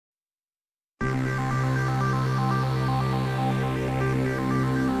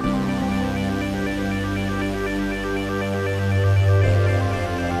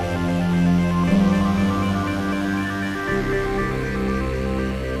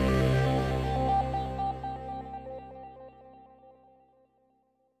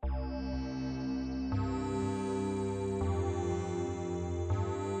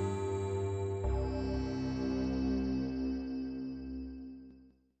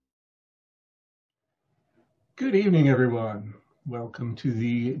Good evening, everyone. Welcome to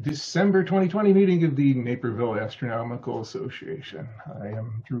the December 2020 meeting of the Naperville Astronomical Association. I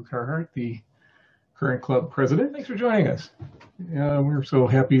am Drew Carhart, the current club president. Thanks for joining us. We're so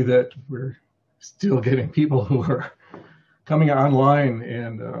happy that we're still getting people who are coming online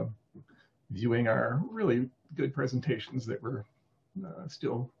and viewing our really good presentations that we're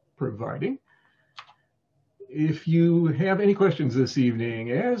still providing. If you have any questions this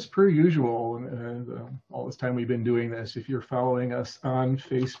evening, as per usual, all this time we've been doing this, if you're following us on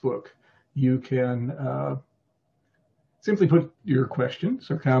Facebook, you can simply put your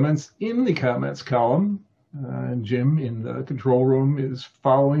questions or comments in the comments column. Jim in the control room is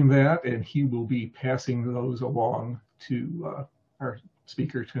following that, and he will be passing those along to our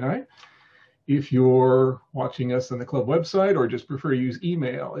speaker tonight. If you're watching us on the club website or just prefer to use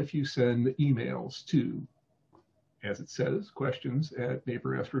email, if you send emails to, as it says,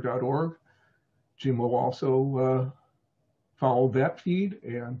 questions@naperastro.org. Jim will also follow that feed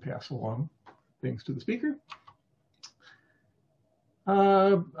and pass along things to the speaker.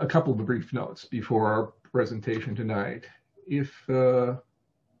 A couple of brief notes before our presentation tonight. If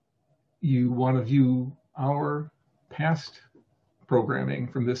you want to view our past programming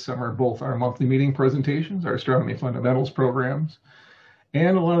from this summer, both our monthly meeting presentations, our astronomy fundamentals programs,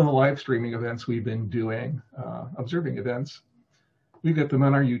 and a lot of the live streaming events we've been doing, observing events, we've got them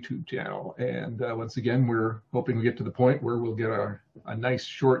on our YouTube channel. And once again, we're hoping to get to the point where we'll get a nice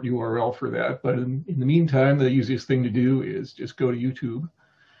short URL for that. But in the meantime, the easiest thing to do is just go to YouTube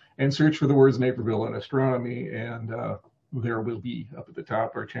and search for the words Naperville and astronomy. And there will be up at the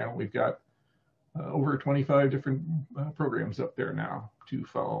top our channel. We've got over 25 different programs up there now to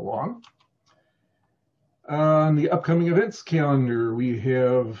follow along. On the upcoming events calendar, we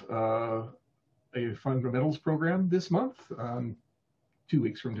have a fundamentals program this month, 2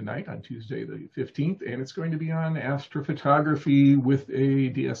 weeks from tonight, on Tuesday the 15th, and it's going to be on astrophotography with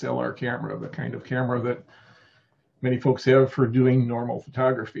a DSLR camera, the kind of camera that many folks have for doing normal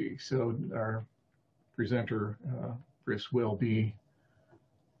photography. So our presenter, Chris, will be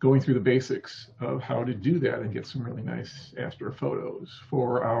going through the basics of how to do that and get some really nice astrophotos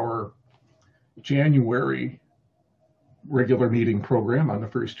for our January regular meeting program on the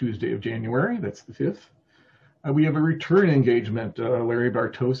first Tuesday of January. That's the 5th. We have a return engagement. Larry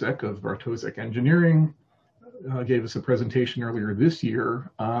Bartosek of Bartosek Engineering gave us a presentation earlier this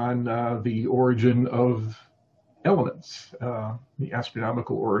year on the origin of elements, the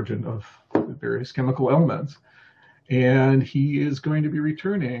astronomical origin of the various chemical elements. And he is going to be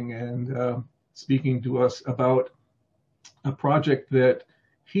returning and speaking to us about a project that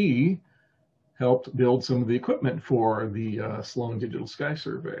he helped build some of the equipment for the Sloan Digital Sky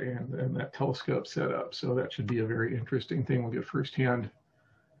Survey and that telescope setup. So that should be a very interesting thing. We'll get firsthand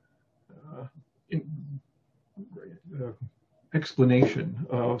explanation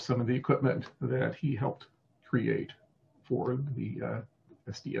of some of the equipment that he helped create for the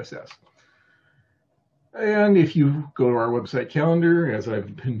SDSS. And if you go to our website calendar, as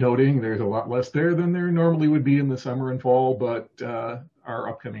I've been noting, there's a lot less there than there normally would be in the summer and fall, but our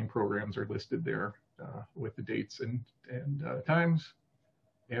upcoming programs are listed there with the dates and times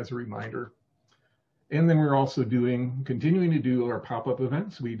as a reminder. And then we're also continuing to do our pop-up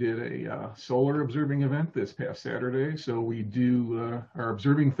events. We did a solar observing event this past Saturday. So we do our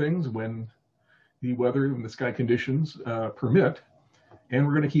observing things when the weather and the sky conditions permit. And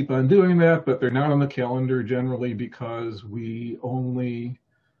we're going to keep on doing that, but they're not on the calendar generally because we only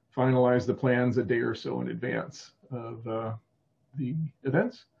finalize the plans a day or so in advance of the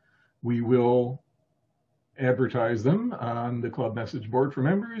events. We will advertise them on the club message board for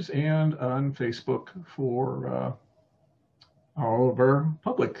members and on Facebook for all of our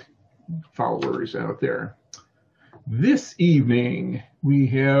public followers out there. This evening, we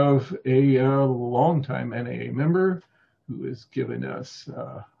have a longtime NAA member who has given us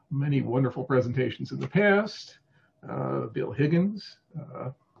many wonderful presentations in the past. Bill Higgins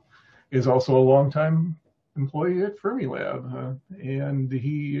is also a longtime employee at Fermilab, and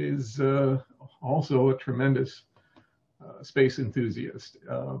he is also a tremendous space enthusiast,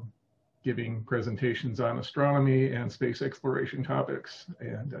 giving presentations on astronomy and space exploration topics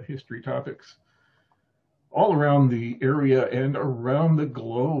and history topics all around the area and around the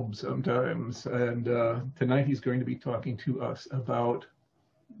globe sometimes. And tonight he's going to be talking to us about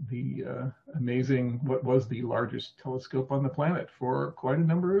the amazing, what was the largest telescope on the planet for quite a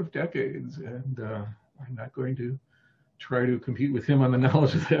number of decades. And I'm not going to try to compete with him on the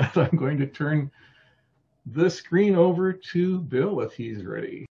knowledge of that. I'm going to turn the screen over to Bill if he's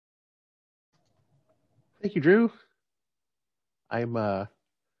ready. Thank you, Drew. I'm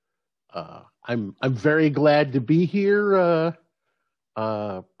I'm very glad to be here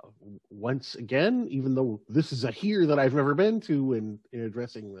once again, even though this is a here that I've never been to in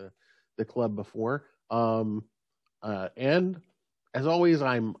addressing the club before. And as always,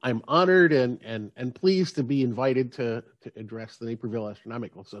 I'm honored and pleased to be invited to address the Naperville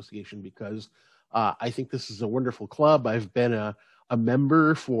Astronomical Association, because I think this is a wonderful club. I've been a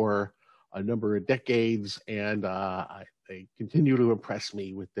member for a number of decades, and they continue to impress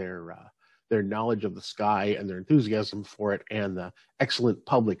me with their knowledge of the sky and their enthusiasm for it, and the excellent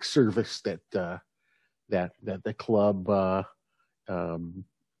public service that the club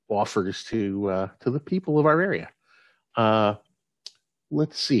offers to the people of our area.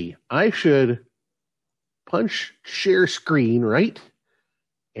 Let's see. I should punch share screen, right?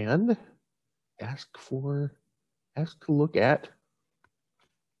 And ask to look at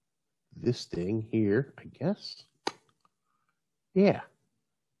this thing here, I guess. Yeah.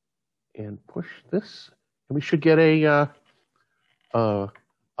 And push this, and we should get a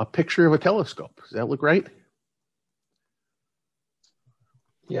picture of a telescope. Does that look right?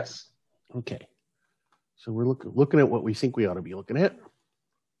 Yes. Okay. So we're looking at what we think we ought to be looking at.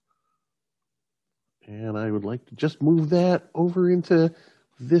 And I would like to just move that over into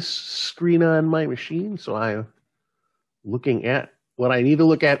this screen on my machine, so I'm looking at what I need to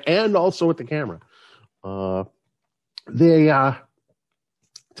look at, and also at the camera. The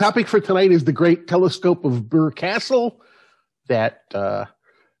topic for tonight is the Great Telescope of Burr Castle. And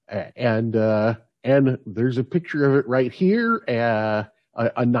there's a picture of it right here.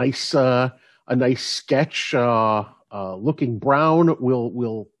 A nice sketch, looking brown.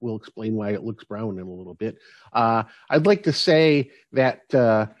 We'll explain why it looks brown in a little bit. I'd like to say that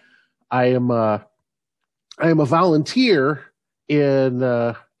I am a volunteer in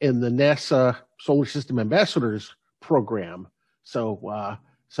the NASA Solar System Ambassadors program. So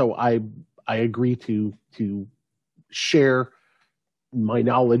I agree to share my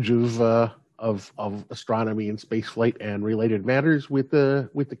knowledge of astronomy and spaceflight and related matters with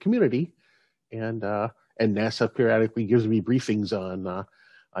the community, and NASA periodically gives me briefings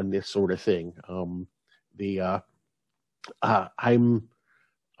on this sort of thing. I'm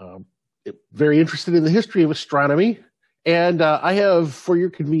very interested in the history of astronomy, and I have, for your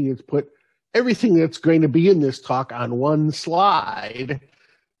convenience, put everything that's going to be in this talk on one slide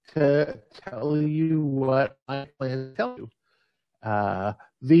to tell you what I plan to tell you.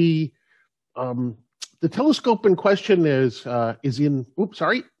 The telescope in question is in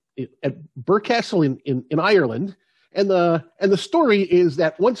at Burr Castle in Ireland, and the story is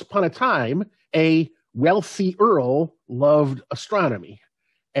that once upon a time a wealthy earl loved astronomy,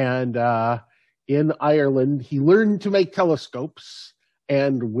 and in Ireland he learned to make telescopes,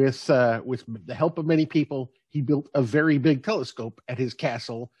 and with the help of many people he built a very big telescope at his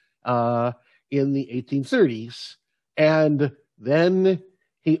castle in the 1830s, and then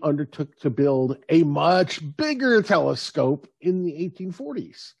he undertook to build a much bigger telescope in the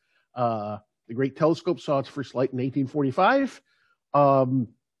 1840s. The Great Telescope saw its first light in 1845,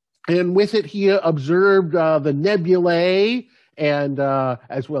 and with it he observed the nebulae, and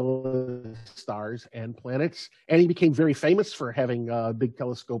as well as stars and planets, and he became very famous for having a big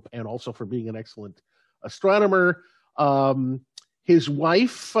telescope and also for being an excellent astronomer. His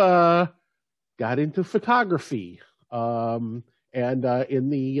wife got into photography, and in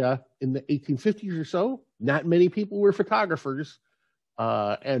the 1850s or so, not many people were photographers,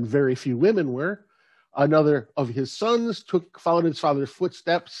 and very few women were. Another of his sons followed his father's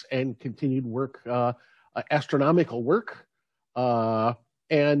footsteps and continued astronomical work.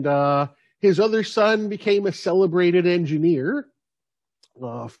 And his other son became a celebrated engineer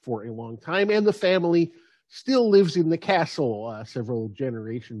for a long time, and the family still lives in the castle several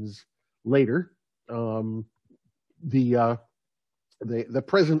generations later. The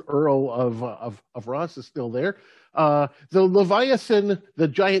present Earl of Rosse is still there. The Leviathan, the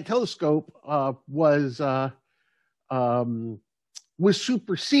giant telescope, was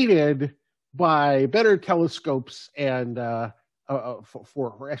superseded by better telescopes and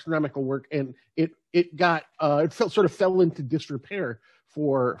for astronomical work, and it fell into disrepair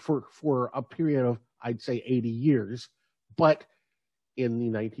for a period of, I'd say, 80 years. But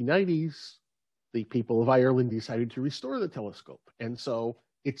in the 1990s, the people of Ireland decided to restore the telescope, and so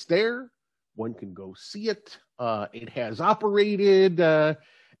it's there. One can go see it. It has operated,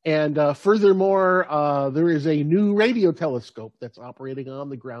 and furthermore, there is a new radio telescope that's operating on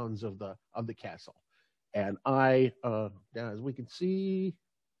the grounds of the castle. And I, as we can see,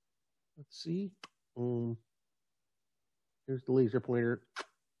 let's see, here's the laser pointer.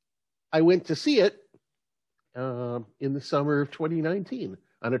 I went to see it, in the summer of 2019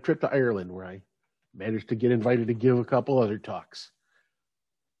 on a trip to Ireland, where I managed to get invited to give a couple other talks.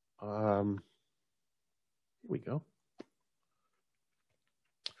 Here we go.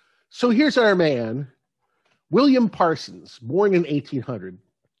 So here's our man, William Parsons, born in 1800.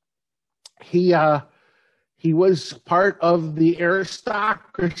 He was part of the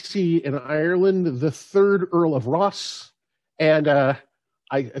aristocracy in Ireland, the third Earl of Rosse, and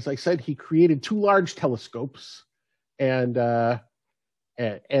as I said, he created two large telescopes, and had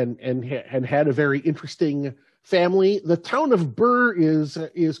a very interesting family. The town of Birr is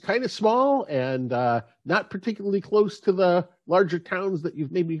kind of small and not particularly close to the larger towns that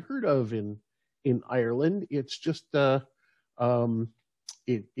you've maybe heard of in Ireland. It's just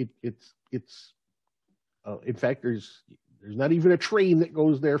in fact, there's not even a train that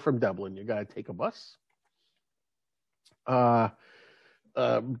goes there from Dublin. You got to take a bus.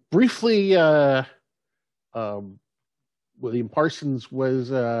 Briefly, William Parsons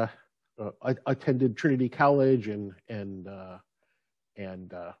was attended Trinity College and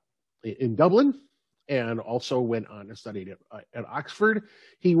in Dublin, and also went on to study at Oxford.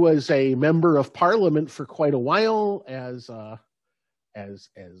 He was a member of Parliament for quite a while, as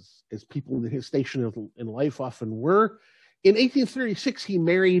people in his station in life often were. In 1836, he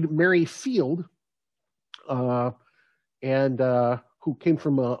married Mary Field, who came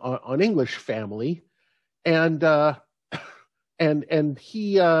from an English family, and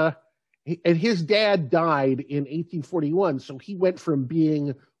his dad died in 1841, so he went from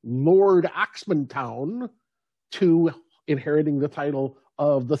being Lord Oxmantown to inheriting the title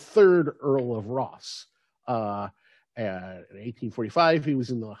of the third Earl of Rosse. In 1845, he was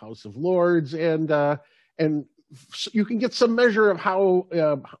in the House of Lords, and you can get some measure of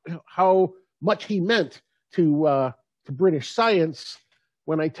how much he meant to British science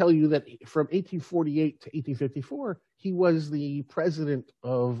when I tell you that from 1848 to 1854, he was the president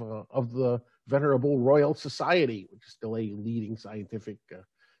of the Venerable Royal Society, which is still a leading scientific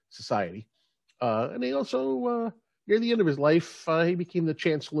society. And he also, near the end of his life, he became the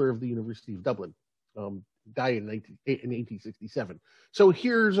Chancellor of the University of Dublin. Died in 1867. So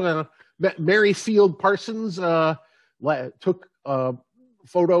here's Mary Field Parsons took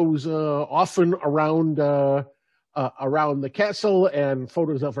photos often around the castle, and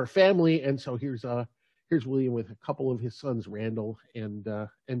photos of her family. And so here's William with a couple of his sons, Randall and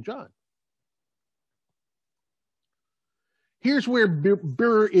John. Here's where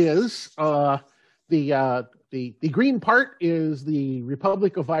Birr is. The green part is the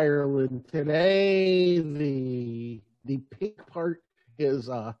Republic of Ireland today. The pink part is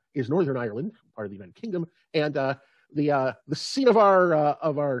Northern Ireland, part of the United Kingdom, and the scene of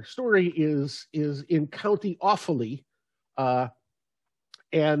our story is in County Offaly,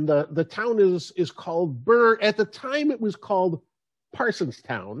 and the town is called Birr. At the time, it was called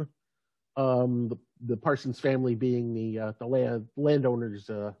Parsonstown. The Parsons family being the landowners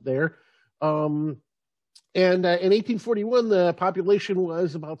there. And in 1841, the population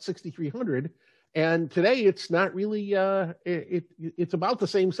was about 6,300, and today it's not really. It's about the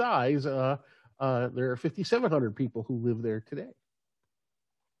same size. There are 5,700 people who live there today.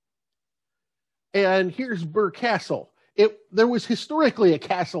 And here's Birr Castle. There was historically a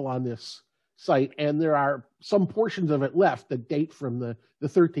castle on this site, and there are some portions of it left that date from the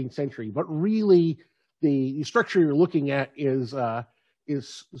 13th century. But really, the structure you're looking at is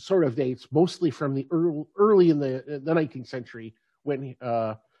sort of dates mostly from the early in the 19th century, when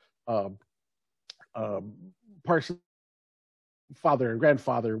Parsons' father and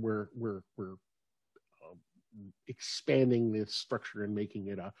grandfather were expanding this structure and making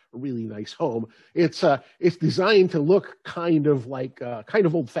it a really nice home. It's designed to look kind of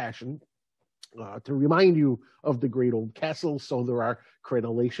old-fashioned, to remind you of the great old castle. So there are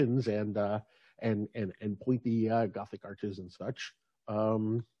crenellations and pointy Gothic arches and such.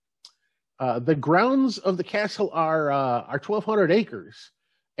 The grounds of the castle are 1,200 acres,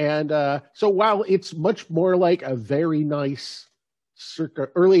 and so while it's much more like a very nice circa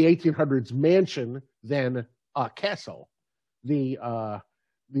early 1800s mansion than a castle, the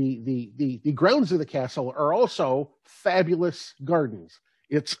grounds of the castle are also fabulous gardens.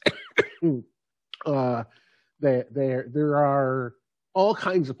 It's there are all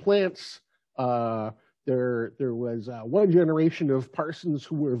kinds of plants. There was one generation of Parsons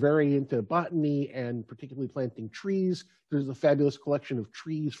who were very into botany and particularly planting trees. There's a fabulous collection of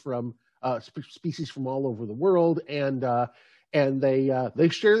trees from species from all over the world, and they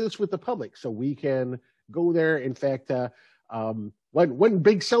share this with the public, so we can go there. In fact, one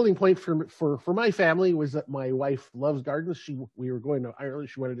big selling point for my family was that my wife loves gardens. We were going to Ireland.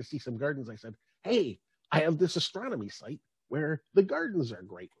 She wanted to see some gardens. I said, "Hey, I have this astronomy site where the gardens are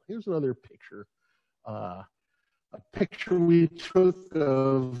great. Here's another picture. A picture we took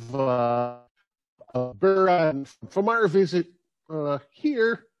of Buran from our visit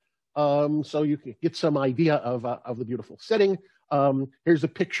here, so you can get some idea of the beautiful setting. Here's a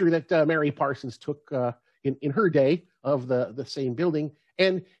picture that Mary Parsons took in her day of the same building.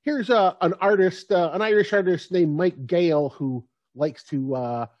 And here's an artist, an Irish artist named Mike Gale, who likes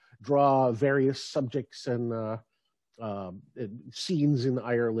to draw various subjects and scenes in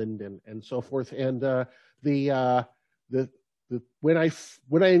Ireland and so forth. And when I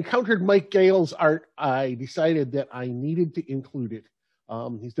encountered Mike Gale's art, I decided that I needed to include it.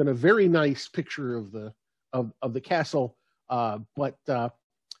 He's done a very nice picture of the castle, but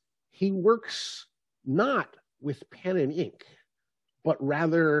he works not with pen and ink, but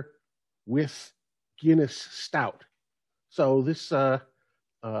rather with Guinness Stout. So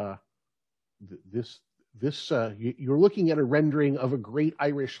you're looking at a rendering of a great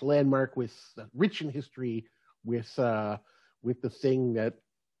Irish landmark with rich in history, with the thing that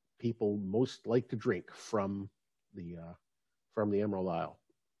people most like to drink from the Emerald Isle,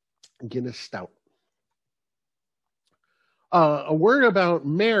 Guinness Stout. A word about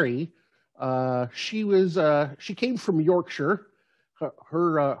Mary. She came from Yorkshire.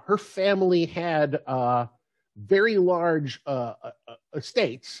 Her family had very large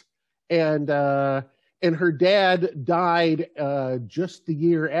estates, and her dad died just the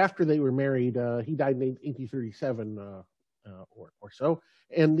year after they were married. He died in 1837 or so,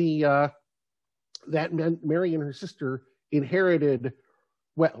 and that meant Mary and her sister inherited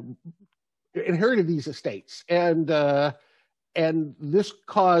these estates, and this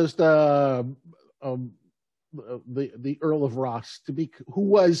caused the Earl of Rosse to be, who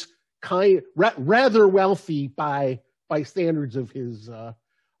was rather wealthy by standards of his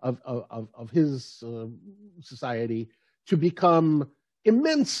society, to become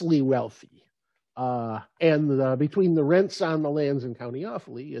immensely wealthy. And between the rents on the lands in County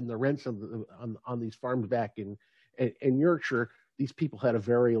Offaly and the rents on these farms back in Yorkshire, these people had a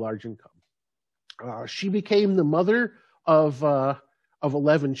very large income. She became the mother of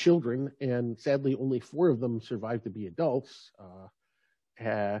 11 children, and sadly only 4 of them survived to be adults.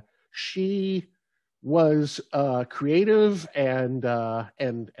 She was creative and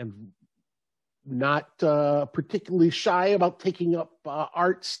not particularly shy about taking up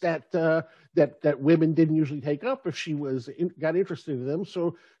arts that women didn't usually take up if she got interested in them.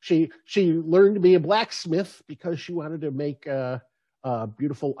 So she learned to be a blacksmith because she wanted to make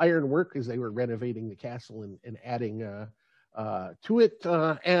beautiful ironwork as they were renovating the castle and adding to it.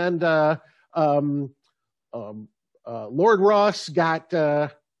 Lord Rosse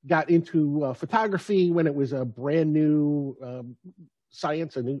got into photography when it was a brand new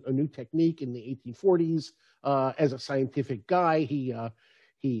science, a new technique in the 1840s. As a scientific guy, he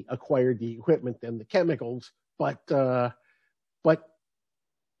acquired the equipment and the chemicals, but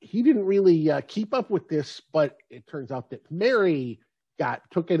he didn't really keep up with this. But it turns out that Mary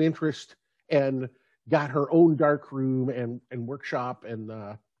took an interest and got her own dark room and workshop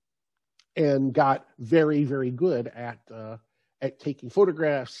and got very, very good at taking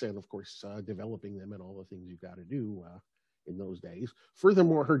photographs and, of course, developing them and all the things you've got to do in those days.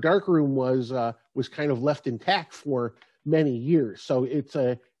 Furthermore, her darkroom was kind of left intact for many years, so it's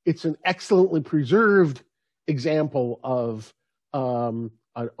an excellently preserved example of an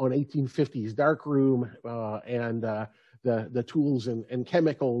 1850s darkroom, and the tools and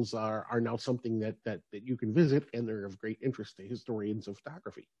chemicals are now something that you can visit, and they're of great interest to historians of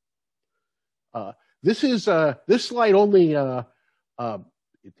photography. This slide only it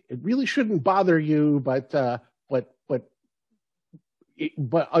really shouldn't bother you, but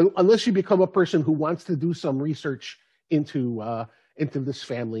unless you become a person who wants to do some research into this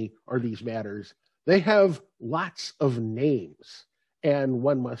family or these matters, they have lots of names, and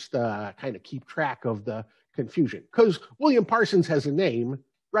one must kind of keep track of the confusion, because William Parsons has a name,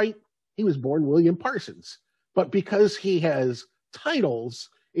 right? He was born William Parsons, but because he has titles,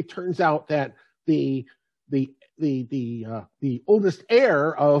 it turns out that the oldest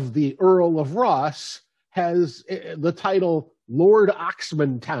heir of the Earl of Rosse has the title Lord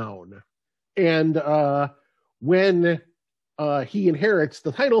Oxmantown, and when he inherits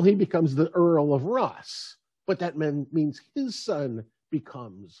the title, he becomes the Earl of Rosse, but that means his son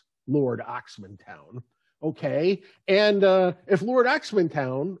becomes Lord Oxmantown. Okay, and if Lord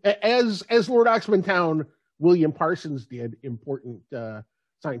Oxmantown, as Lord Oxmantown, William Parsons did important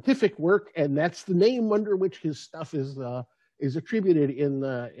scientific work, and that's the name under which his stuff is attributed in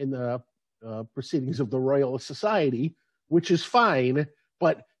the proceedings of the Royal Society, which is fine.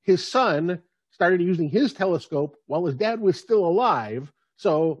 But his son started using his telescope while his dad was still alive.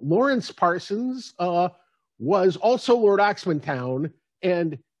 So Lawrence Parsons was also Lord Oxmantown,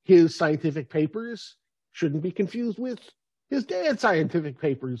 and his scientific papers shouldn't be confused with his dad's scientific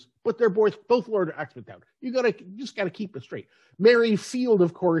papers, but they're both Lord Oxmantown. You just gotta keep it straight. Mary Field,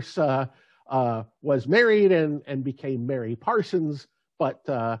 of course, was married and became Mary Parsons,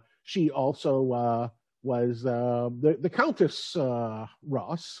 but she also was the Countess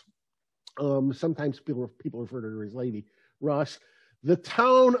Rosse. Sometimes people refer to her as Lady Rosse. The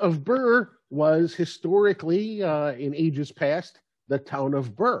town of Burr was historically, in ages past, the town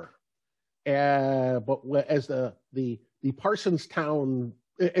of Burr. But as the Parsonstown,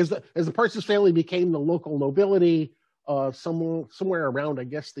 as the Parsons family became the local nobility, somewhere around, I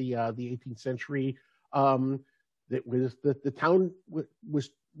guess, the 18th century, the town was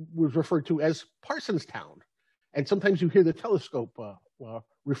referred to as Parsonstown, and sometimes you hear the telescope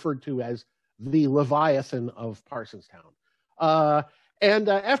referred to as the Leviathan of Parsonstown. And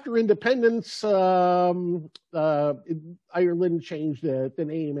after independence, Ireland changed the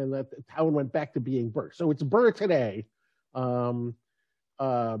name, and the town went back to being Burr. So it's Burr today. Burr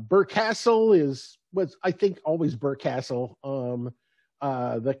Castle was I think always Burr Castle.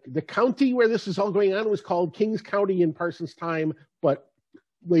 The county where this is all going on was called Kings County in Parsons' time, but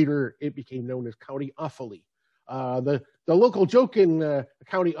later it became known as County Offaly. The local joke in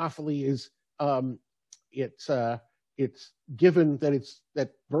County Offaly is it's given that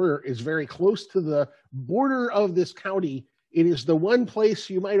Burr is very close to the border of this county. It is the one place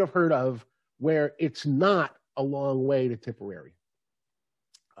you might have heard of where it's not a long way to Tipperary.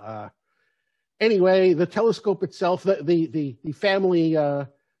 Anyway, the telescope itself, the family,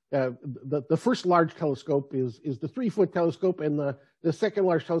 the first large telescope is the 3-foot telescope, and the second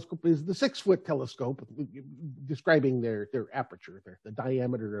large telescope is the 6-foot telescope, describing their aperture, the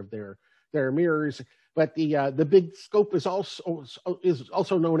diameter of their mirrors. But the big scope is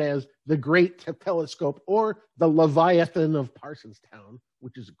also known as the Great Telescope, or the Leviathan of Parsonstown,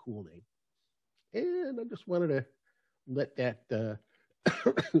 which is a cool name. And I just wanted to let that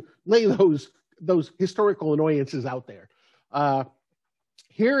lay those historical annoyances out there.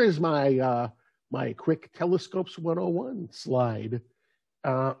 Here is my quick Telescopes 101 slide.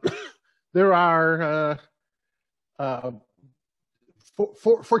 There are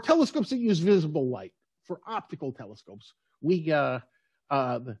for telescopes that use visible light, for optical telescopes,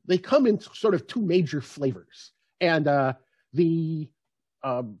 they come in sort of two major flavors, and the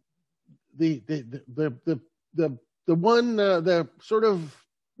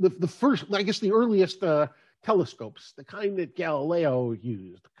first, I guess, the earliest telescopes, the kind that Galileo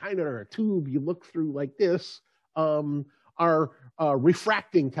used, the kind that are a tube you look through like this, are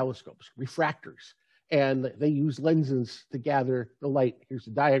refracting telescopes, refractors. And they use lenses to gather the light. Here's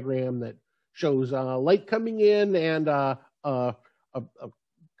a diagram that shows light coming in, and a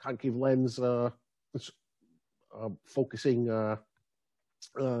concave lens focusing the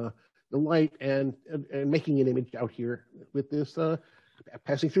light and making an image out here with this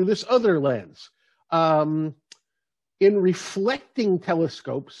passing through this other lens. In reflecting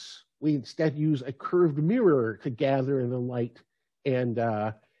telescopes, we instead use a curved mirror to gather the light, and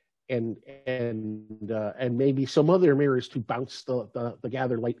maybe some other mirrors to bounce the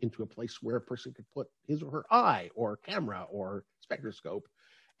gathered light into a place where a person could put his or her eye or camera or spectroscope.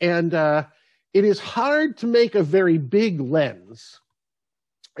 And it is hard to make a very big lens,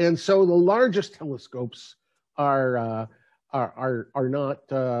 and so the largest telescopes are not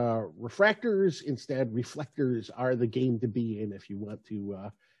refractors. Instead, reflectors are the game to be in if you want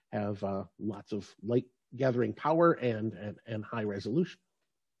to have lots of light gathering power and high resolution.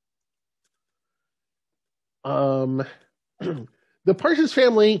 The Parsons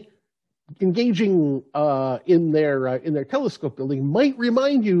family engaging in their telescope building might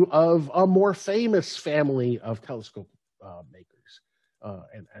remind you of a more famous family of telescope makers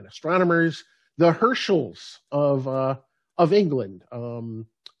and astronomers, the Herschels of England.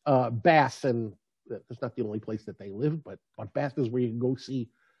 Bath, and that's not the only place that they live, but Bath is where you can go see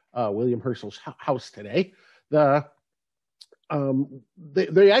William Herschel's house today. They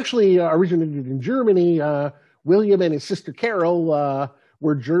actually originated in Germany. William and his sister Carol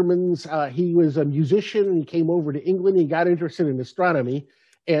were Germans. He was a musician, and he came over to England. He got interested in astronomy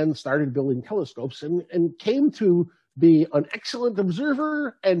and started building telescopes, and came to be an excellent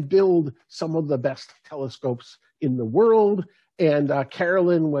observer and build some of the best telescopes in the world. And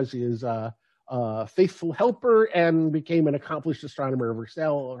Carolyn was his faithful helper and became an accomplished astronomer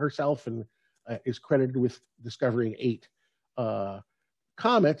herself, and is credited with discovering 8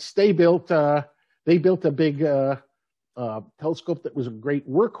 comets. They built a big telescope that was a great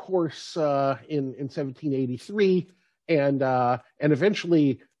workhorse in 1783, and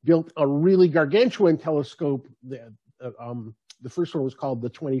eventually built a really gargantuan telescope. The first one was called the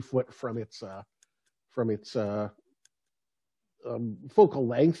 20-foot from its focal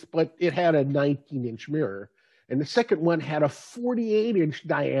length, but it had a 19-inch mirror. And the second one had a 48-inch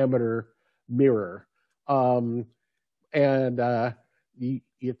diameter mirror. And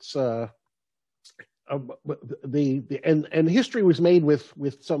history was made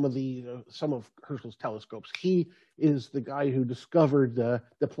with some of Herschel's telescopes. He is the guy who discovered the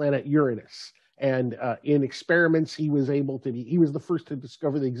planet Uranus, and in experiments he was the first to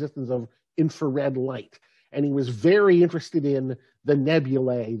discover the existence of infrared light, and he was very interested in the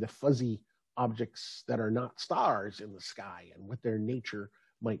nebulae, the fuzzy objects that are not stars in the sky, and what their nature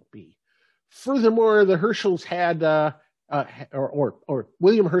might be. Furthermore, the Herschels had or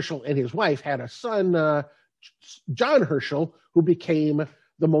William Herschel and his wife had a son, John Herschel, who became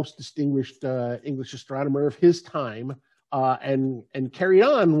the most distinguished English astronomer of his time, and carried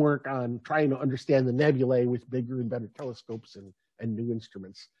on work on trying to understand the nebulae with bigger and better telescopes and new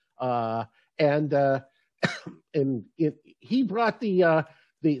instruments. He brought the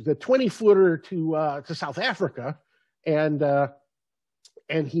 20-footer to South Africa, and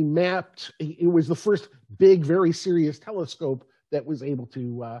he mapped. It was the first big, very serious telescope that was able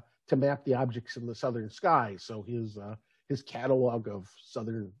to map the objects in the southern sky. So his catalog of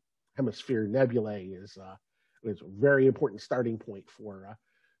southern hemisphere nebulae is a very important starting point for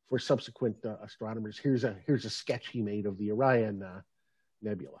subsequent astronomers. Here's a sketch he made of the Orion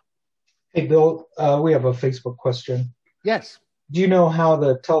Nebula. Hey, Bill, we have a Facebook question. Yes. Do you know how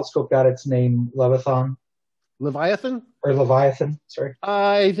the telescope got its name, Leviathan? Leviathan? Or Leviathan, sorry.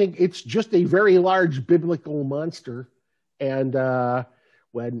 I think it's just a very large biblical monster. And in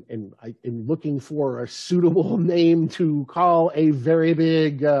looking for a suitable name to call a very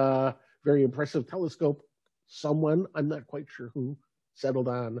big, very impressive telescope, someone, I'm not quite sure who, settled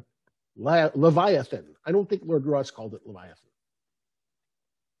on Leviathan. I don't think Lord Rosse called it Leviathan.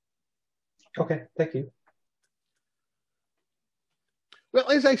 Okay, thank you. Well,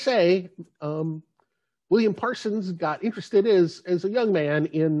 as I say, William Parsons got interested as a young man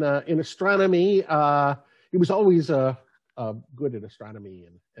in astronomy. He was always good at astronomy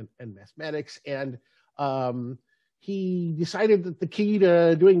and mathematics, and he decided that the key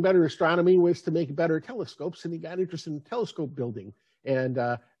to doing better astronomy was to make better telescopes, and he got interested in telescope building. And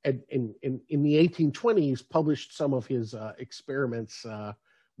in the 1820s, published some of his experiments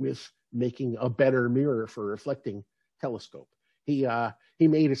with making a better mirror for reflecting telescope. He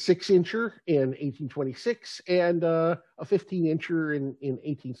made a 6-incher in 1826 and a 15-incher in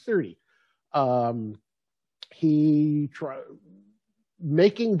 1830.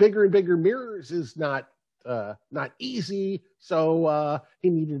 Making bigger and bigger mirrors is not easy, so he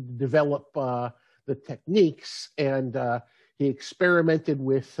needed to develop the techniques, and he experimented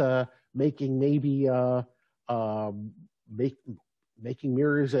with making making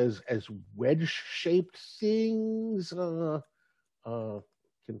mirrors as wedge-shaped things.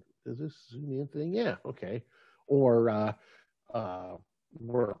 Does this zoom in thing? Yeah, okay. Or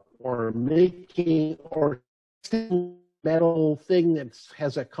making metal thing that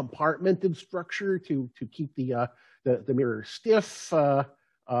has a compartmented structure to keep the mirror stiff,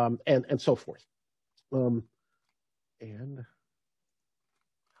 and so forth. And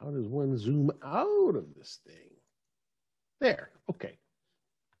how does one zoom out of this thing? There, okay.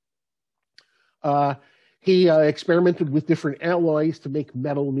 He experimented with different alloys to make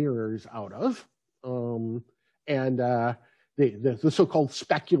metal mirrors out of, and the so-called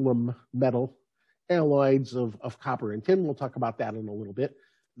speculum metal alloys of copper and tin. We'll talk about that in a little bit.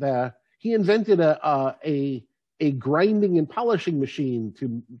 He invented a grinding and polishing machine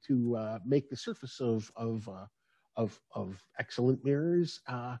to make the surface of excellent mirrors.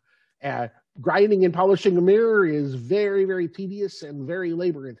 Grinding and polishing a mirror is very, very tedious and very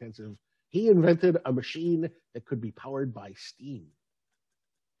labor intensive. He invented a machine that could be powered by steam.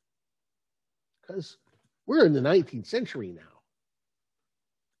 Because we're in the 19th century now.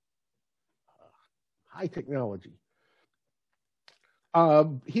 High technology.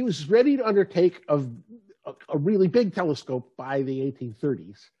 He was ready to undertake a really big telescope by the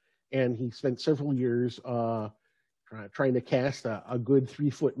 1830s, and he spent several years trying to cast a good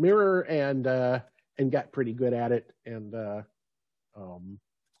 3-foot mirror, and got pretty good at it. And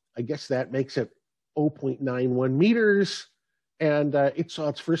I guess that makes it 0.91 meters, and it saw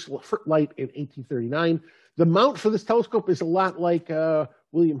its first light in 1839. The mount for this telescope is a lot like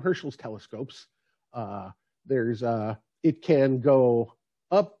William Herschel's telescopes. It can go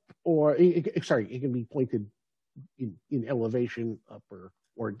up, or it can be pointed in elevation up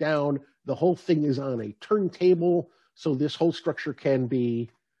or down. The whole thing is on a turntable, so this whole structure can be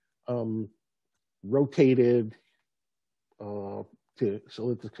rotated so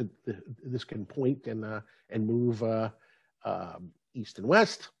that this can point and move east and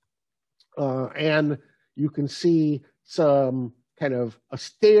west, and you can see some kind of a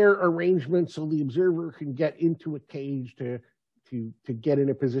stair arrangement so the observer can get into a cage to get in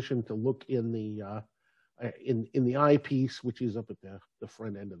a position to look in the eyepiece, which is up at the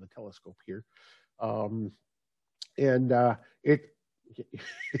front end of the telescope here, and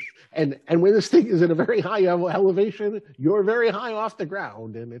when this thing is in a very high elevation, you're very high off the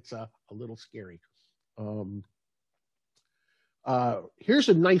ground, and it's a little scary. Here's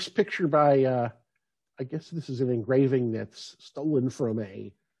a nice picture by I guess this is an engraving that's stolen from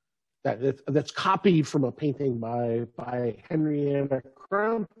that's copied from a painting by Henrietta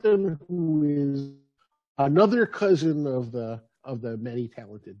Crompton, who is another cousin of the many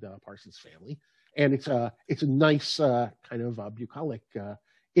talented Parsons family, and it's a nice kind of bucolic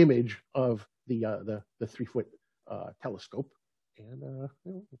image of the 3-foot telescope, and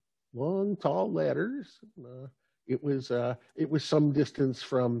long tall ladders. It was some distance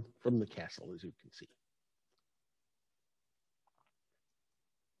from the castle, as you can see.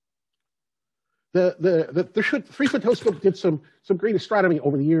 The 3-foot telescope did some great astronomy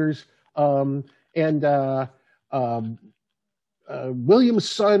over the years, and William's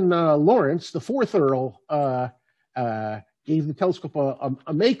son Lawrence, the 4th Earl, gave the telescope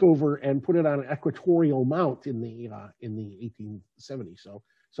a makeover and put it on an equatorial mount in the 1870s.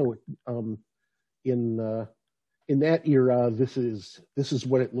 So in that era, this is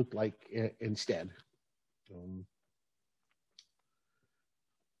what it looked like instead.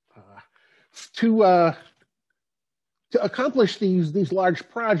 To accomplish these large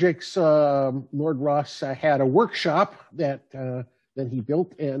projects, Lord Rosse had a workshop that he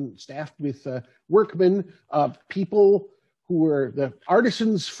built and staffed with workmen, people who were the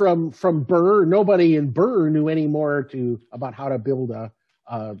artisans from Burr. Nobody in Burr knew any more about how to build a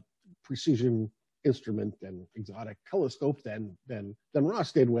precision instrument and exotic telescope than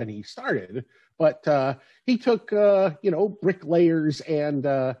Rosse did when he started. But he took bricklayers and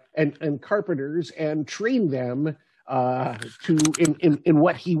carpenters and trained them in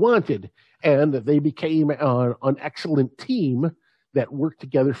what he wanted, and they became an excellent team that worked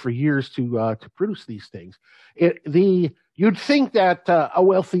together for years to produce these things. You'd think that a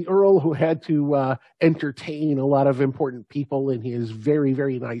wealthy earl who had to entertain a lot of important people in his very,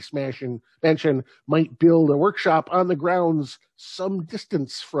 very nice mansion might build a workshop on the grounds some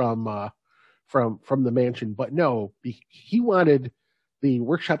distance from the mansion, but no, he wanted the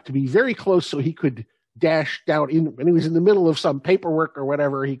workshop to be very close so he could dash down when he was in the middle of some paperwork or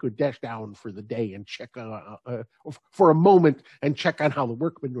whatever. He could dash down for the day and check for a moment and check on how the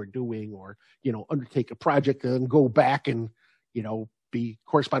workmen were doing, or undertake a project and then go back and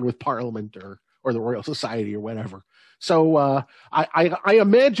correspond with Parliament or the Royal Society or whatever. So I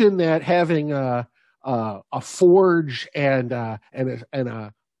imagine that having a forge and a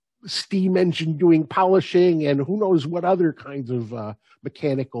steam engine doing polishing and who knows what other kinds of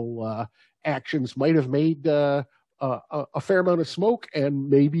mechanical actions might have made a fair amount of smoke and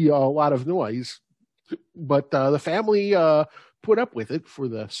maybe a lot of noise, but the family put up with it for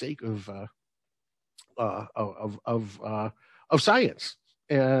the sake of science.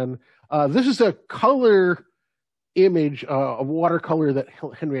 And this is a color image of watercolor that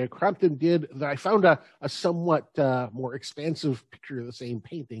Henrietta Crompton did. I found a somewhat more expansive picture of the same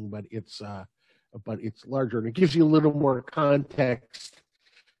painting, but it's larger and it gives you a little more context.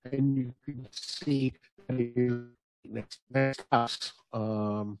 And you can see next house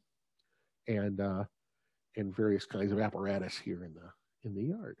and various kinds of apparatus here in the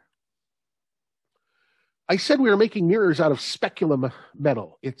yard. I said we were making mirrors out of speculum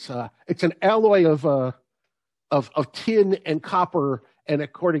metal. It's an alloy of tin and copper, and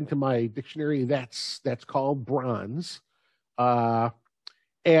according to my dictionary, that's called bronze.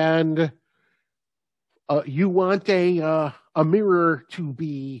 And you want a mirror to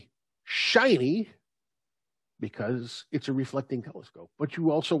be shiny because it's a reflecting telescope, but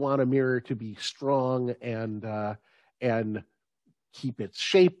you also want a mirror to be strong and keep its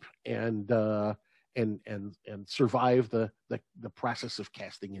shape and survive the process of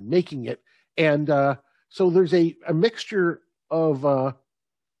casting and making it. And so there's a mixture of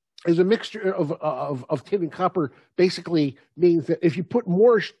tin and copper. Basically means that if you put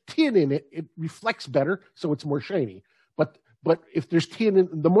more tin in it, it reflects better, so it's more shiny. But if there's tin,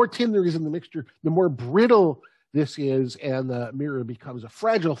 the more tin there is in the mixture, the more brittle this is, and the mirror becomes a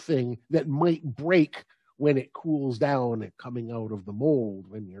fragile thing that might break when it cools down and coming out of the mold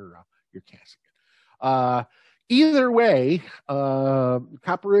when you're casting it. Either way,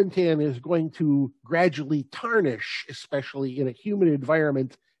 copper and tin is going to gradually tarnish, especially in a humid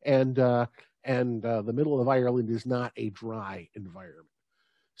environment, and the middle of Ireland is not a dry environment.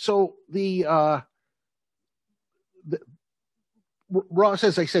 So Rosse,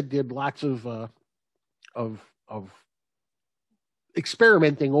 as I said, did lots of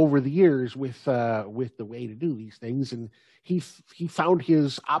experimenting over the years with the way to do these things, and he found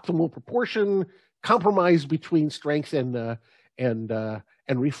his optimal proportion. Compromise between strength and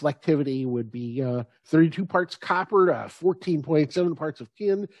reflectivity would be 32 parts copper to 14.7 parts of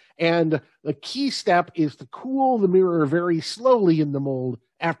tin. And the key step is to cool the mirror very slowly in the mold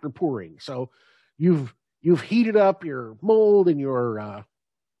after pouring. So you've heated up your mold and your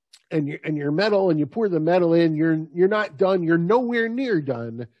metal, and you pour the metal in. You're not done. You're nowhere near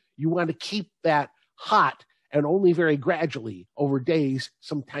done. You want to keep that hot, and only very gradually over days,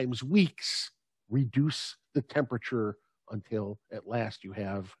 sometimes weeks, reduce the temperature until at last you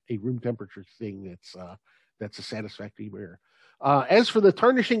have a room temperature thing that's a satisfactory mirror. As for the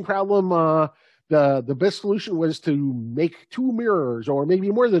tarnishing problem, the best solution was to make 2 mirrors, or maybe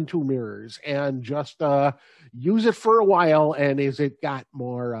more than 2 mirrors, and just use it for a while. And as it got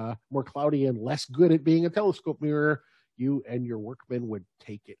more cloudy and less good at being a telescope mirror, you and your workmen would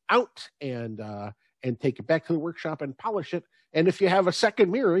take it out and take it back to the workshop and polish it. And if you have a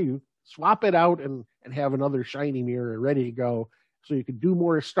second mirror, you swap it out and have another shiny mirror ready to go, so you could do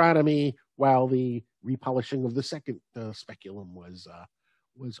more astronomy while the repolishing of the second speculum was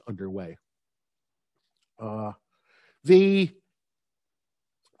underway. For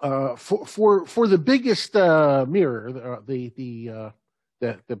the biggest mirror, the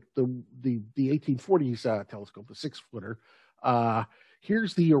 1840s telescope, the 6-footer,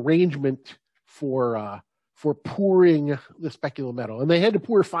 here's the arrangement for pouring the speculum metal, and they had to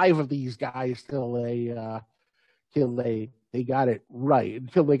pour 5 of these guys till they got it right,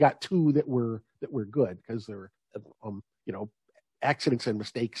 until they got 2 that were good, because there were accidents and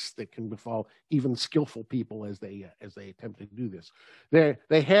mistakes that can befall even skillful people as they attempt to do this.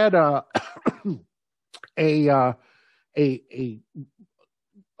 They had a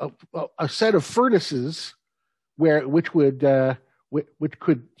set of furnaces which could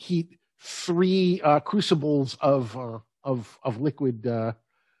heat 3 crucibles of liquid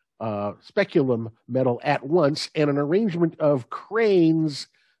speculum metal at once, and an arrangement of cranes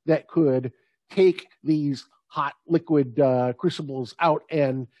that could take these hot liquid crucibles out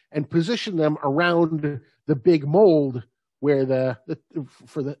and position them around the big mold where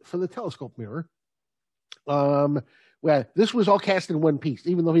for the telescope mirror. Well, this was all cast in one piece,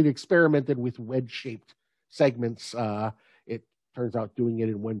 even though he'd experimented with wedge-shaped segments. It turns out doing it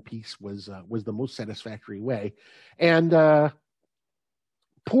in one piece was the most satisfactory way. And the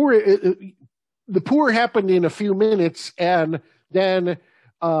pour happened in a few minutes, and then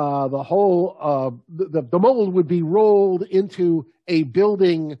the whole the mold would be rolled into a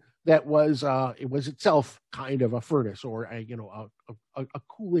building that was it was itself kind of a furnace, or a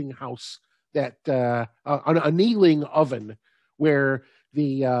cooling house, that an annealing oven where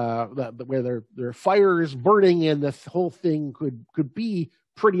where there are fires burning, and the whole thing could be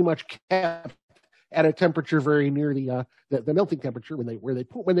pretty much kept at a temperature very near the melting temperature when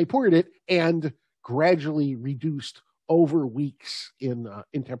they poured it, and gradually reduced over weeks in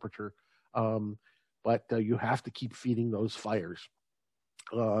temperature. But you have to keep feeding those fires.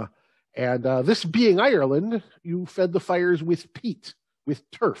 And this being Ireland, you fed the fires with peat, with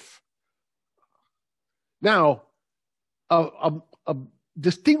turf. Now, a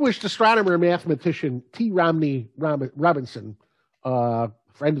distinguished astronomer and mathematician, T. Romney Robinson,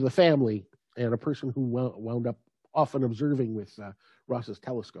 friend of the family, and a person who wound up often observing with Rosse's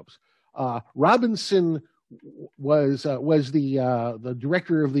telescopes. Robinson was the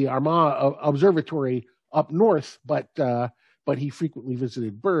director of the Armagh Observatory up north, but he frequently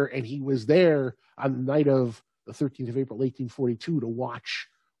visited Birr, and he was there on the night of the 13th of April, 1842, to watch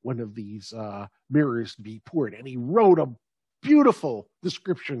one of these mirrors be poured. And he wrote a beautiful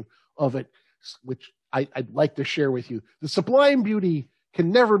description of it, which I'd like to share with you. The sublime beauty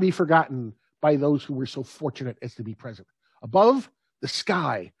can never be forgotten by those who were so fortunate as to be present. Above, the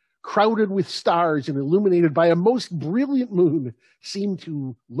sky, crowded with stars and illuminated by a most brilliant moon, seemed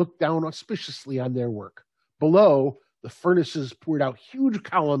to look down auspiciously on their work. Below, the furnaces poured out huge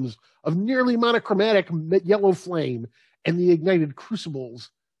columns of nearly monochromatic yellow flame, and the ignited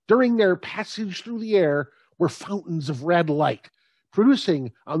crucibles, during their passage through the air, were fountains of red light,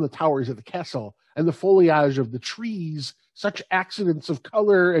 producing on the towers of the castle and the foliage of the trees such accidents of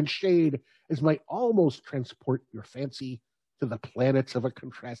color and shade as might almost transport your fancy to the planets of a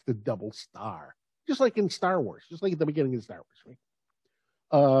contrasted double star, just like in Star Wars, just like at the beginning of Star Wars, right?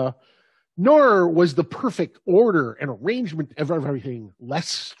 Nor was the perfect order and arrangement of everything less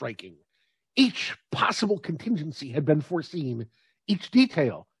striking. Each possible contingency had been foreseen, each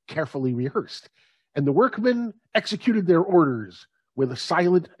detail carefully rehearsed, and the workmen executed their orders with a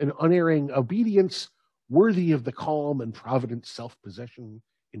silent and unerring obedience worthy of the calm and provident self-possession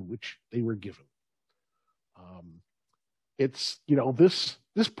in which they were given. It's, this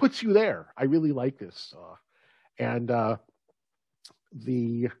puts you there. I really like this. After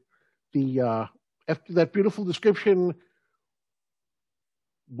that beautiful description,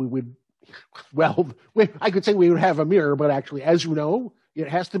 I could say we would have a mirror, but actually, as you know, it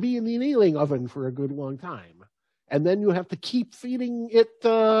has to be in the annealing oven for a good long time. And then you have to keep feeding it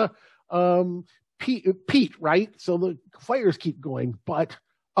peat, right? So the fires keep going. But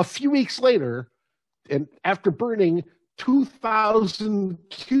a few weeks later, and after burning 2,000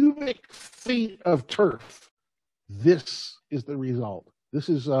 cubic feet of turf, this is the result. This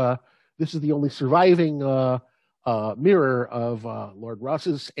is the only surviving mirror of Lord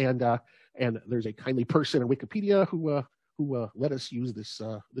Rosse's, and there's a kindly person in Wikipedia who let us use this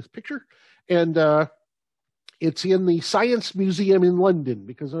picture, and it's in the Science Museum in London,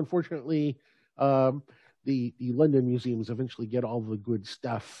 because unfortunately the London museums eventually get all the good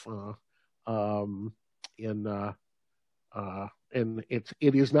stuff, and it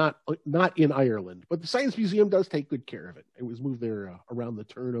is not in Ireland, but the Science Museum does take good care of it. It was moved there around the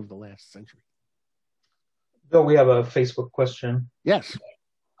turn of the last century. Bill, we have a Facebook question. Yes.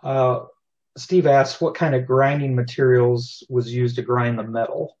 Steve asks, what kind of grinding materials was used to grind the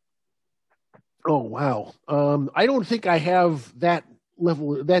metal? Oh, wow. I don't think I have that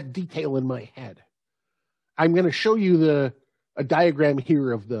detail in my head. I'm going to show you a diagram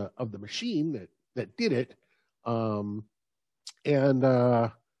here of the machine that did it.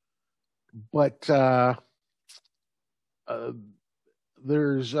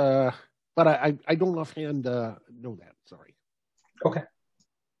 There's but I don't offhand know that. Sorry. Okay.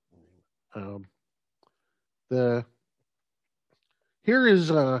 Here is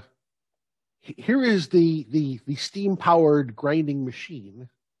the steam powered grinding machine.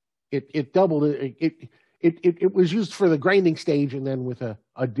 It doubled it. It was used for the grinding stage, and then with a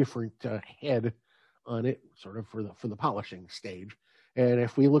different head on it, sort of for the polishing stage. And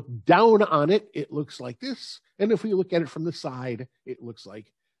if we look down on it, it looks like this. And if we look at it from the side, it looks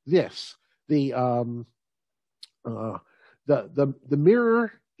like this. The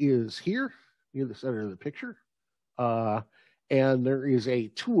mirror is here near the center of the picture, and there is a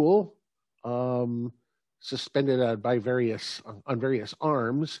tool suspended on various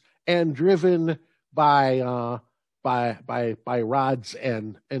arms and driven by rods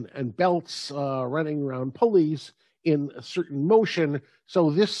and belts running around pulleys in a certain motion. So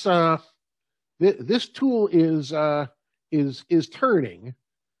this tool is turning,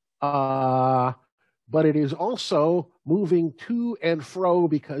 but it is also moving to and fro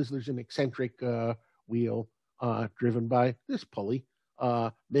because there's an eccentric wheel driven by this pulley,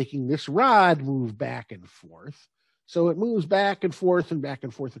 making this rod move back and forth. So it moves back and forth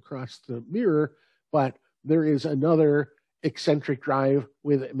across the mirror, but there is another eccentric drive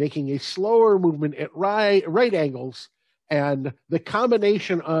with making a slower movement at right angles, and the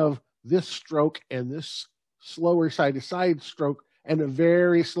combination of this stroke and this slower side-to-side stroke and a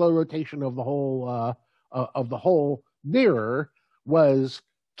very slow rotation of the whole mirror was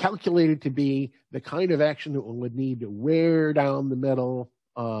calculated to be the kind of action that one would need to wear down the metal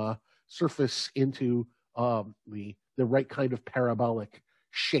surface into the right kind of parabolic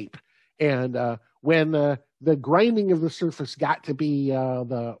shape. And when the grinding of the surface got to be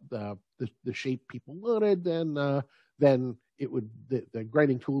the shape people wanted, then it would the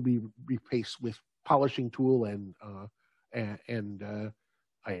grinding tool would be replaced with polishing tool and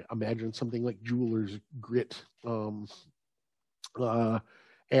I imagine something like jeweler's grit, and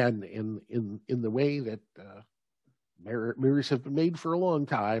in the way that mirrors have been made for a long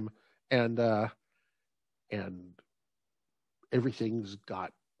time, and everything's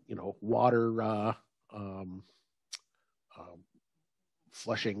got water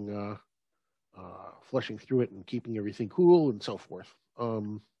flushing through it and keeping everything cool and so forth.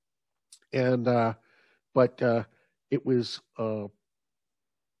 But it was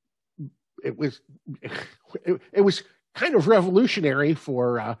kind of revolutionary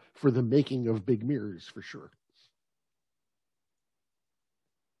for the making of big mirrors, for sure.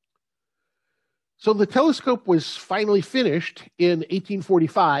 So the telescope was finally finished in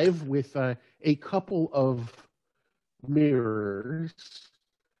 1845 with a couple of mirrors.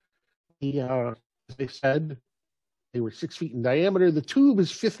 as I said, they were 6 feet in diameter. The tube is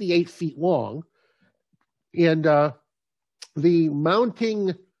 58 feet long, and the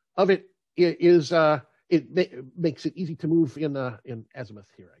mounting of it is makes it easy to move in azimuth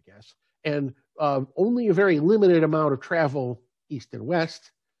here, I guess, and only a very limited amount of travel east and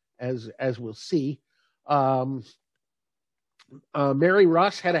west, as we'll see. Mary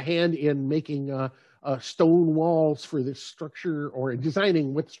Rosse had a hand in making stone walls for this structure, or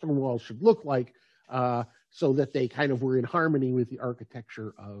designing what stone walls should look like, so that they kind of were in harmony with the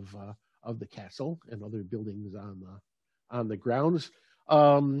architecture of the castle and other buildings on the grounds.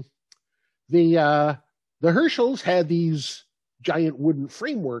 The Herschels had these giant wooden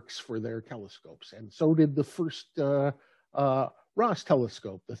frameworks for their telescopes, and so did the first Rosse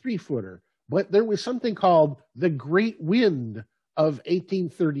telescope, the 3-footer. But there was something called the Great Wind of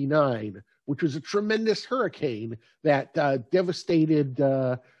 1839, which was a tremendous hurricane that devastated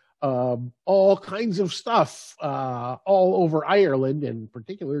all kinds of stuff all over Ireland, in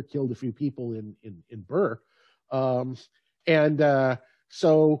particular, killed a few people in Birr.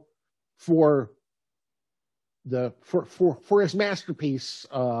 So for his masterpiece,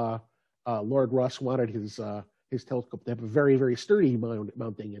 Lord Rosse wanted his telescope to have a very, very sturdy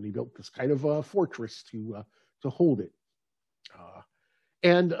mounting, and he built this kind of a fortress to hold it.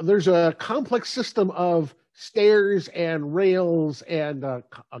 And there's a complex system of stairs and rails and a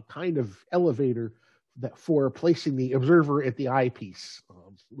kind of elevator that for placing the observer at the eyepiece.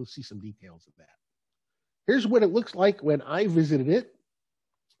 We'll see some details of that. Here's what it looks like when I visited it.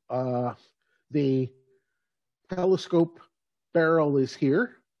 The telescope barrel is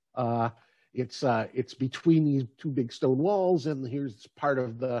here. It's between these two big stone walls, and here's part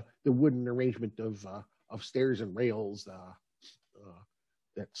of the wooden arrangement of stairs and rails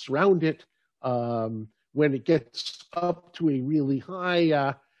that surround it. When it gets up to a really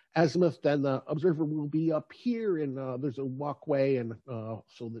high azimuth, then the observer will be up here, and there's a walkway, and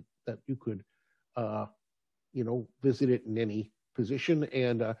so that you could visit it in any position,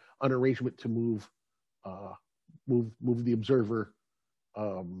 and an arrangement to move the observer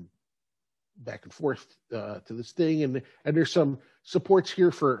back and forth to this thing, and there's some supports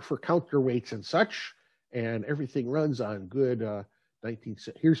here for counterweights and such, and everything runs on good 19th.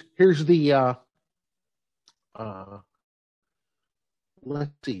 Here's the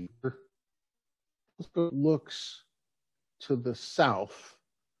let's see. It looks to the south,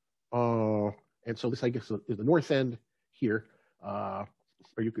 and so this, I guess, is the north end here.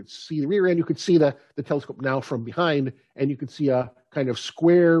 Or you could see the rear end. You could see the telescope now from behind, and you could see a kind of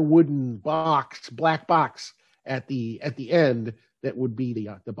square wooden box, black box at the end that would be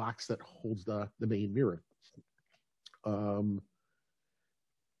the box that holds the main mirror.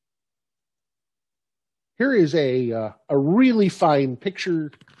 Here is a really fine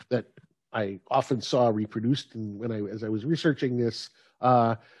picture that I often saw reproduced as I was researching this.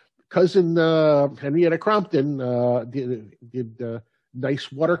 Cousin Henrietta Crompton did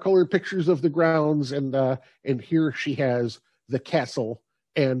nice watercolor pictures of the grounds, and here she has the castle,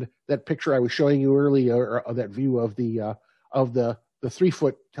 and that picture I was showing you earlier, of that view of the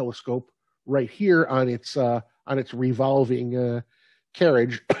 3-foot telescope right here on its revolving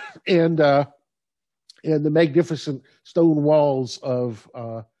carriage, and the magnificent stone walls of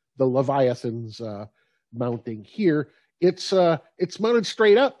the Leviathan's mounting here. It's mounted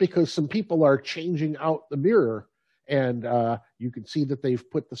straight up because some people are changing out the mirror, and you can see that they've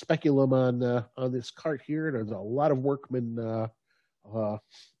put the speculum on this cart here. There's a lot of workmen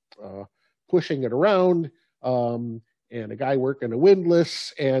pushing it around, and a guy working a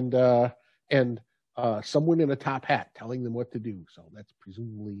windlass, and someone in a top hat telling them what to do. So that's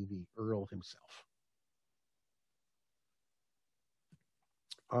presumably the Earl himself.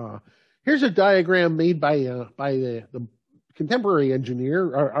 Here's a diagram made by the contemporary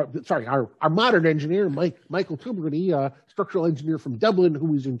engineer, our modern engineer, Michael Tuberty, structural engineer from Dublin, who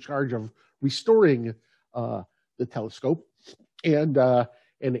was in charge of restoring the telescope, and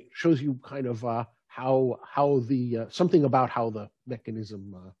it shows you kind of how the something about how the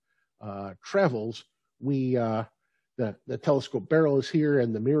mechanism travels. The telescope barrel is here,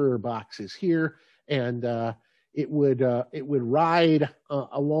 and the mirror box is here, and it would ride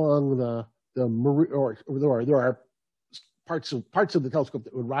along or there are parts of the telescope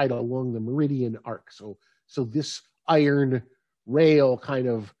that would ride along the meridian arc. So this iron rail kind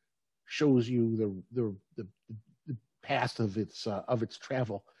of shows you the path of its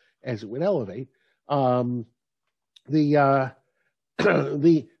travel as it would elevate. There's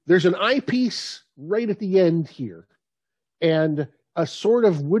an eyepiece right at the end here, and a sort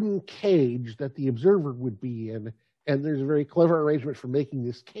of wooden cage that the observer would be in, and there's a very clever arrangement for making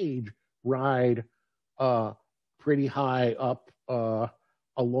this cage ride pretty high up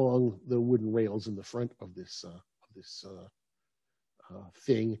along the wooden rails in the front of this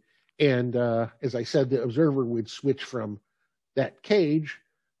thing. And as I said, the observer would switch from that cage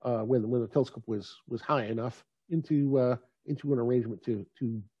when the telescope was high enough into an arrangement to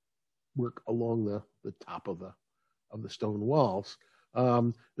work along the top of the stone walls.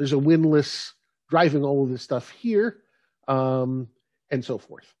 There's a windlass driving all of this stuff here, and so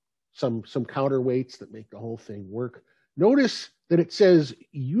forth. Some counterweights that make the whole thing work. Notice that it says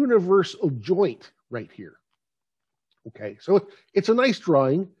universal joint right here. Okay, so it's a nice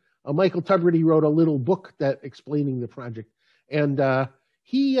drawing. Michael Tubridy wrote a little book that explaining the project, and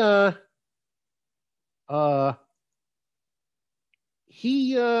he was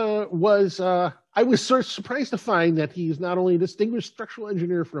I was sort of surprised to find that he's not only a distinguished structural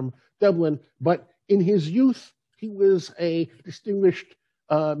engineer from Dublin, but in his youth he was a distinguished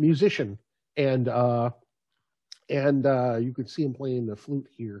musician, and you can see him playing the flute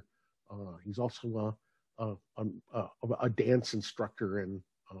here. He's also a dance instructor and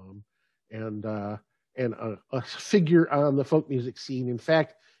a figure on the folk music scene. In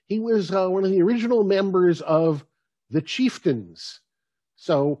fact, he was one of the original members of the Chieftains,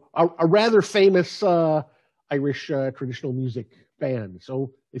 so a rather famous Irish traditional music band.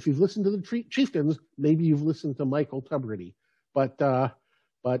 So if you've listened to the Chieftains, maybe you've listened to Michael Tubridy, but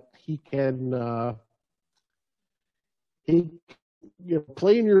he can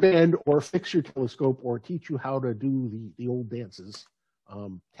play in your band or fix your telescope or teach you how to do the old dances.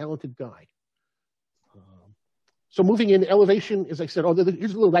 Talented guy. So moving in elevation, as I said,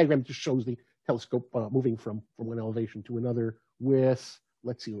 here's a little diagram that just shows the telescope moving from one elevation to another with,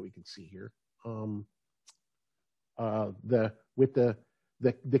 let's see what we can see here. With the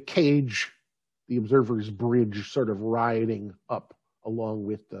cage, the observer's bridge sort of riding up along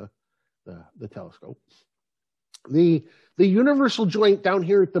with the telescope. The universal joint down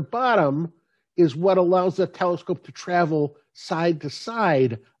here at the bottom is what allows the telescope to travel side to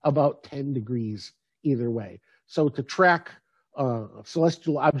side about 10 degrees either way. So to track a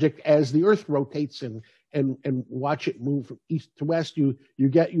celestial object as the Earth rotates and watch it move from east to west, you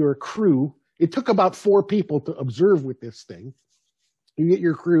get your crew. It took about 4 people to observe with this thing. You get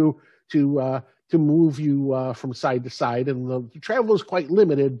your crew to move you from side to side, and the travel is quite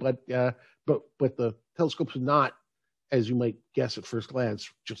limited, but the telescope's not, as you might guess at first glance,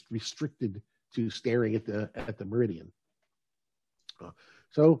 just restricted to staring at the meridian.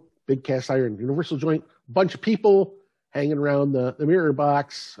 So big cast iron universal joint, bunch of people hanging around the mirror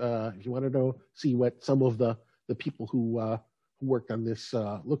box. If you want to see what some of the people who worked on this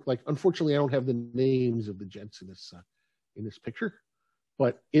looked like. Unfortunately, I don't have the names of the gents in this picture,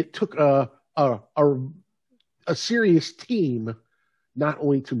 but it took a serious team not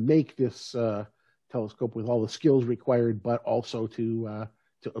only to make this telescope with all the skills required, but also to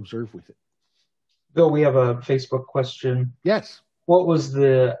observe with it. Bill, we have a Facebook question. Yes. What was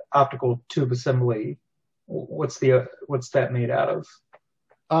the optical tube assembly? What's that made out of?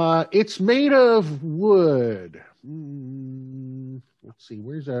 It's made of wood. Let's see.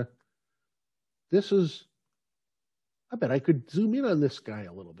 I bet I could zoom in on this guy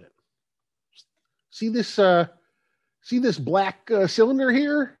a little bit. See this black cylinder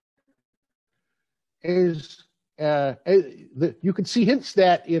here? You can see hints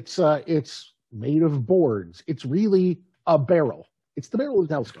that it's made of boards. It's really a barrel. It's the barrel of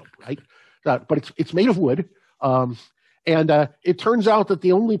the telescope, right? But it's made of wood, and it turns out that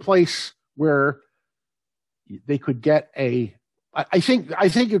the only place where they could get I think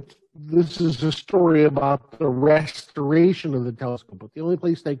this is a story about the restoration of the telescope, but the only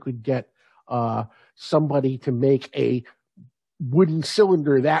place they could get somebody to make a wooden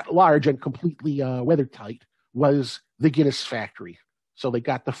cylinder that large and completely weathertight was the Guinness factory. So they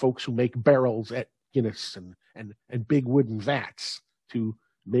got the folks who make barrels at Guinness and big wooden vats to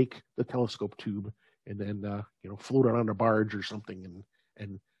make the telescope tube, and then float it on a barge or something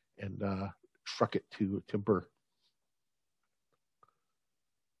and truck it to Burr.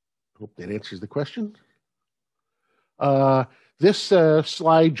 Hope that answers the question. This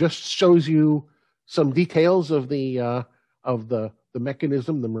slide just shows you some details of the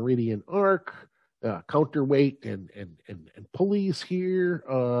mechanism, the meridian arc, counterweight and pulleys here,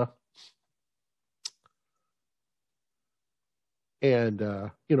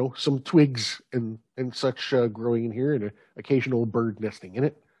 and some twigs and such growing in here, and an occasional bird nesting in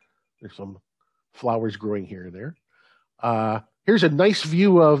it. There's some flowers growing here and there. Here's a nice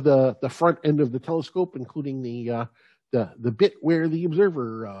view of the front end of the telescope, including the bit where the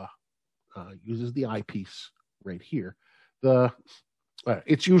observer uses the eyepiece right here. The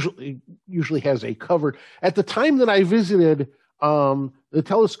It's usually has a cover. At the time that I visited the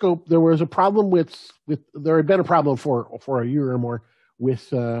telescope, there was a problem with there had been a problem for a year or more with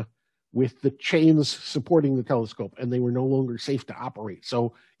the chains supporting the telescope, and they were no longer safe to operate.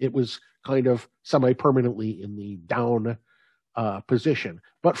 So it was kind of semi-permanently in the down position.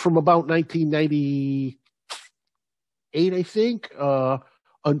 But from about 1998, I think,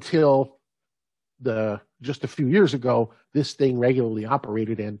 until just a few years ago, this thing regularly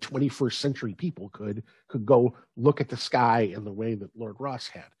operated, and 21st century people could go look at the sky in the way that Lord Rosse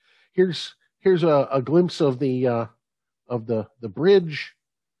had. Here's a glimpse of the bridge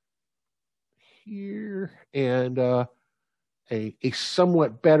here, and a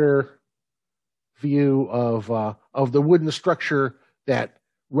somewhat better view of the wooden structure that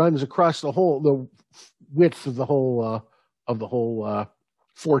runs across the width of the whole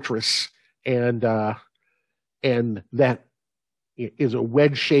fortress, and that is a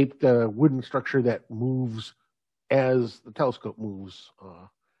wedge-shaped wooden structure that moves as the telescope moves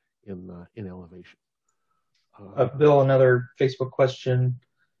in elevation. Bill, another Facebook question.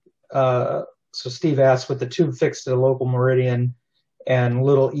 So Steve asked, with the tube fixed at a local meridian and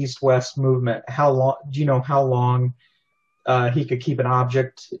little east-west movement, do you know how long he could keep an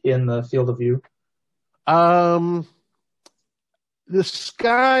object in the field of view? The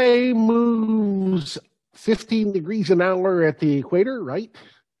sky moves 15 degrees an hour at the equator, right?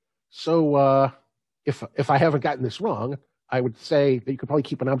 So if I haven't gotten this wrong, I would say that you could probably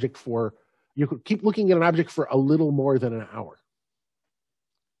keep you could keep looking at an object for a little more than an hour.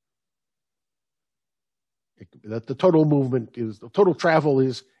 The total travel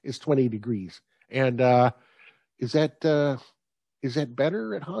is 20 degrees. And is that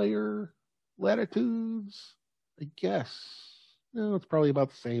better at higher latitudes? I guess. No, it's probably about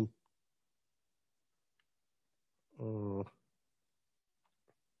the same.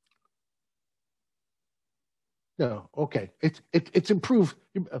 No, okay. It's improved.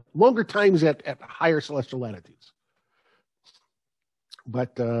 Longer times at higher celestial latitudes.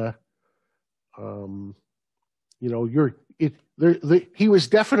 But he was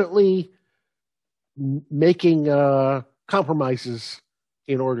definitely making compromises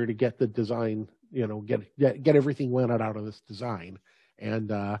in order to get the design, get everything wanted out of this design.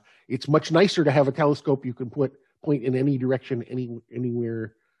 And it's much nicer to have a telescope you can point in any direction,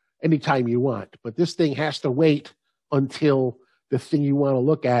 anywhere, anytime you want. But this thing has to wait until the thing you want to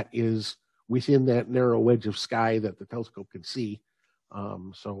look at is within that narrow wedge of sky that the telescope can see.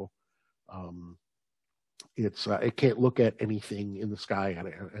 It can't look at anything in the sky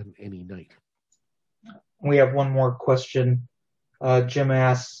on any night. We have one more question. Jim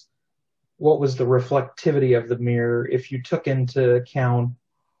asks, what was the reflectivity of the mirror? If you took it into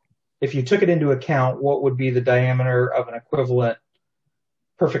account, what would be the diameter of an equivalent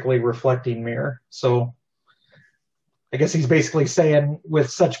perfectly reflecting mirror? So I guess he's basically saying, with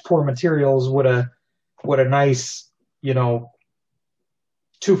such poor materials, would a nice,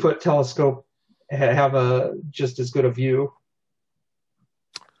 2-foot telescope have just as good a view?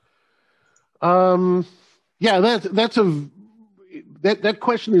 Yeah, that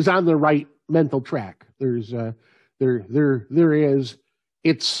question is on the right mental track. It's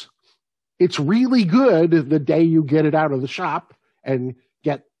really good the day you get it out of the shop and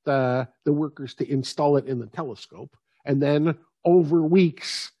get the workers to install it in the telescope, and then over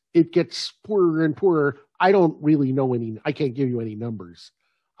weeks it gets poorer and poorer. I don't really know I can't give you any numbers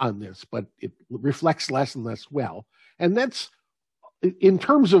on this, but it reflects less and less well. And that's, in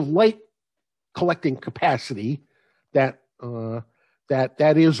terms of light collecting capacity, that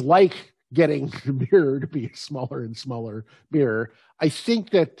is like getting the mirror to be a smaller and smaller mirror. I think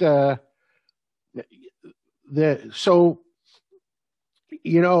that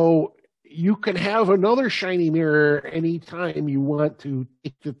you can have another shiny mirror anytime you want to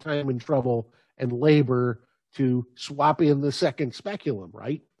take the time and trouble and labor to swap in the second speculum,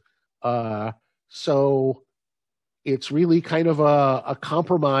 right? So it's really kind of a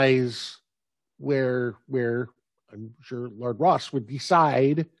compromise where I'm sure Lord Rosse would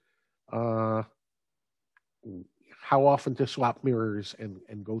decide how often to swap mirrors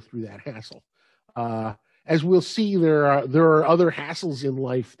and go through that hassle. As we'll see, there are other hassles in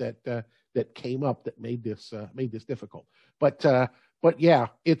life that came up that made this difficult. But yeah,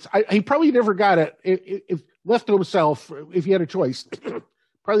 he probably never got it. If left to himself, if he had a choice,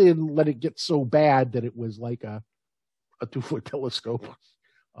 probably didn't let it get so bad that it was like a 2-foot telescope.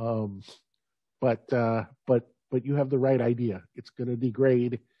 But you have the right idea. It's going to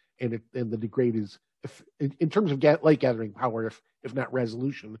degrade, and the degrade is, in terms of light gathering power, if not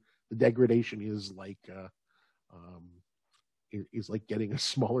resolution, the degradation is like is like getting a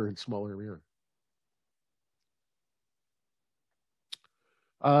smaller and smaller mirror.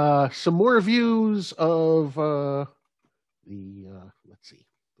 Some more views of let's see,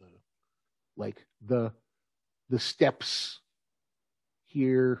 the steps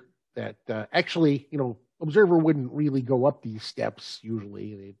here that actually, observer wouldn't really go up these steps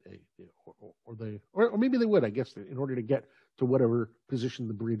usually, or maybe they would, I guess, in order to get to whatever position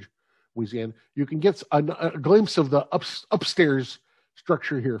the bridge was in. You can get a glimpse of the upstairs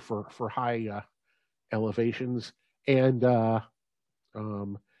structure here for high elevations, and that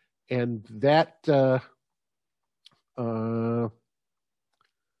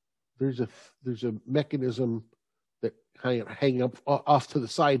there's a mechanism that hanging up off to the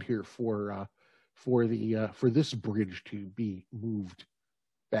side here for this bridge to be moved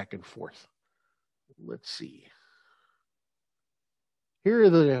back and forth. Let's see. Here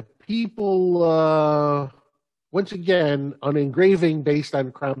are the people, once again, an engraving based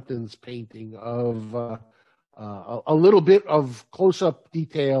on Crompton's painting of a little bit of close-up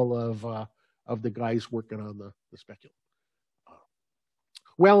detail of the guys working on the speculum.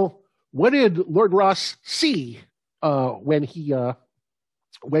 Well, what did Lord Rosse see when he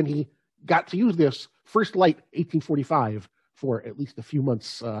got to use this first light, 1845, for at least a few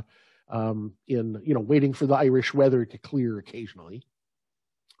months waiting for the Irish weather to clear occasionally?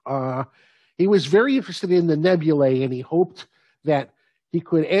 He was very interested in the nebulae, and he hoped that he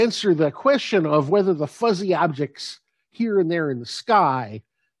could answer the question of whether the fuzzy objects here and there in the sky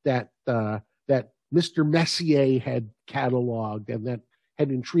that Mr. Messier had cataloged and that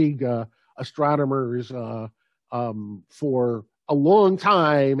had intrigued astronomers for a long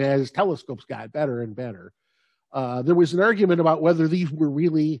time as telescopes got better and better. There was an argument about whether these were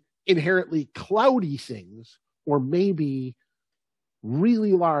really inherently cloudy things or maybe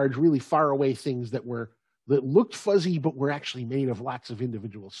really large, really far away things that looked fuzzy but were actually made of lots of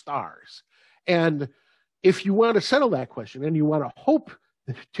individual stars. And if you want to settle that question and you want to hope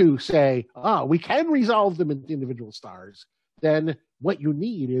to say, we can resolve them into individual stars, then what you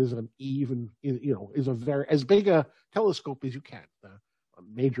need is as big a telescope as you can, a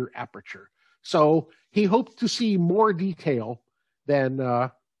major aperture. So he hoped to see more detail than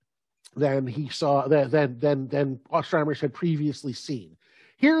he saw than astronomers had previously seen.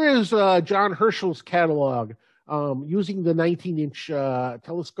 Here is John Herschel's catalog. Using the 19-inch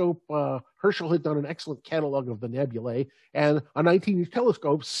telescope, Herschel had done an excellent catalog of the nebulae, and a 19-inch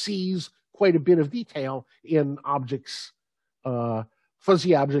telescope sees quite a bit of detail in objects,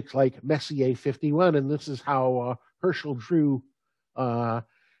 fuzzy objects like Messier 51, and this is how Herschel drew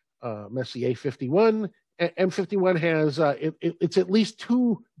Messier 51. M51 has it's at least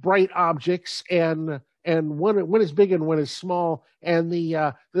two bright objects, and one is big and one is small, and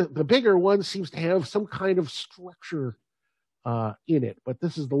the bigger one seems to have some kind of structure in it, but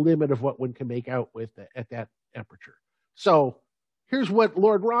this is the limit of what one can make out at that aperture. So here's what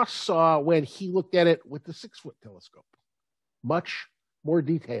Lord Rosse saw when he looked at it with the 6-foot telescope. Much more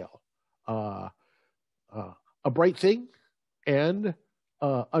detail. A bright thing and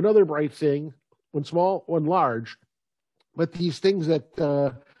another bright thing, one small, one large, but these things that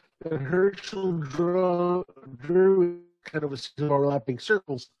Herschel drew kind of overlapping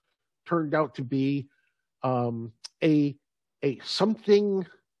circles turned out to be a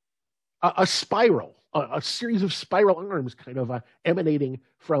spiral, a series of spiral arms kind of emanating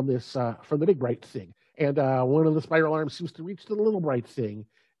from from the big bright thing. And one of the spiral arms seems to reach to the little bright thing.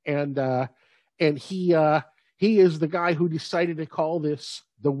 And he is the guy who decided to call this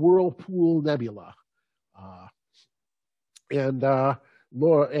the Whirlpool Nebula.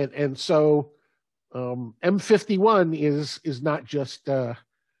 So M51 is not just a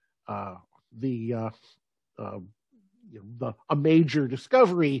major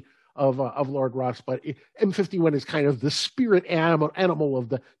discovery of Lord Rosse, but M51 is kind of the spirit animal of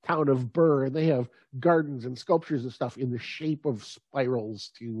the town of Burr, and they have gardens and sculptures and stuff in the shape of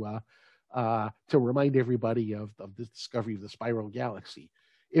spirals to remind everybody of the discovery of the spiral galaxy.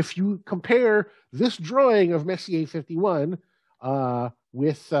 If you compare this drawing of Messier 51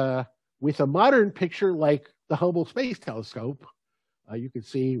 with a modern picture like the Hubble Space Telescope, you can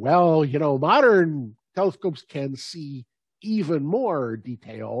see, modern telescopes can see even more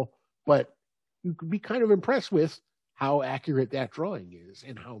detail, but you could be kind of impressed with how accurate that drawing is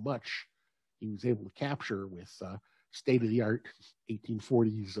and how much he was able to capture with state-of-the-art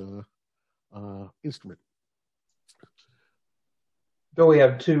 1840s instrument. Bill, we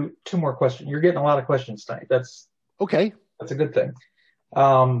have two more questions. You're getting a lot of questions tonight. That's okay. That's a good thing.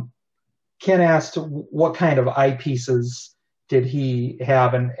 Ken asked what kind of eyepieces did he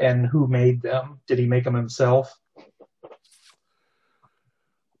have and who made them? Did he make them himself?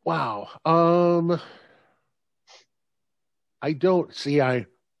 Wow. I don't see.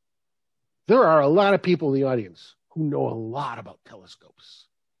 There are a lot of people in the audience who know a lot about telescopes,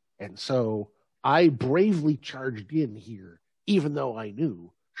 and so I bravely charged in here, even though I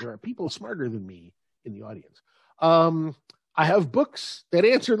knew there are people smarter than me in the audience. I have books that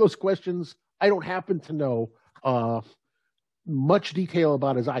answer those questions. I don't happen to know much detail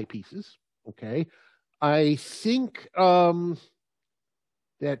about his eyepieces. Okay, I think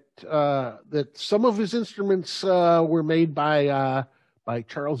that some of his instruments were made by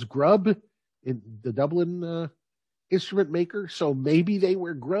Charles Grubb, in the Dublin instrument maker. So maybe they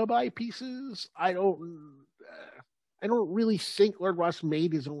were Grubb eyepieces. I don't really think Lord Rosse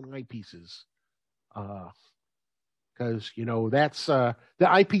made his own eyepieces, because that's the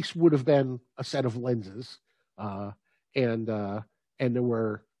eyepiece would have been a set of lenses, and there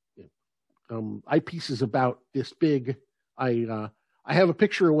were eyepieces about this big. I have a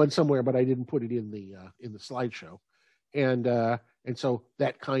picture of one somewhere, but I didn't put it in the slideshow, and so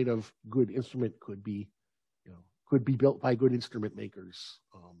that kind of good instrument could be built by good instrument makers.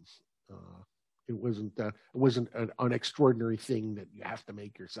 It wasn't an extraordinary thing that you have to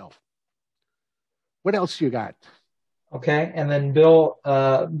make yourself. What else you got? Okay, and then Bill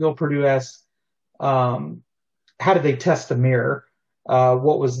Purdue asks, how did they test the mirror?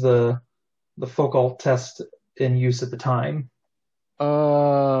 What was the Foucault test in use at the time?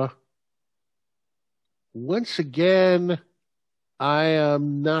 Once again, I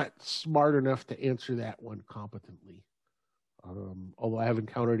am not smart enough to answer that one competently. Although I have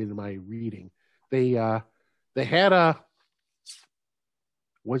encountered it in my reading. They had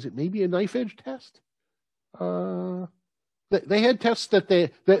was it maybe a knife edge test? They had tests that they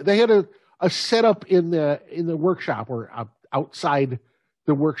had a setup in the workshop or outside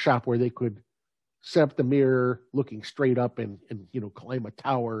the workshop where they could set up the mirror looking straight up and climb a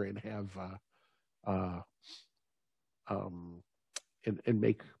tower and have and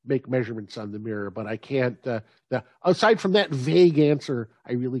make measurements on the mirror. But I can't aside from that vague answer,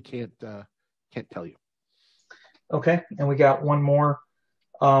 I really can't tell you. Okay, and we got one more.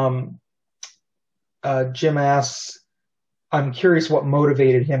 Jim asks, I'm curious what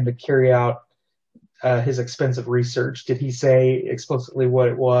motivated him to carry out his expensive research. Did he say explicitly what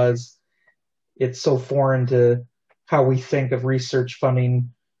it was? It's so foreign to how we think of research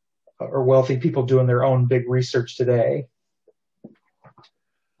funding or wealthy people doing their own big research today.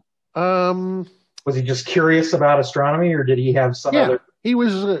 Was he just curious about astronomy, or did he have some other? He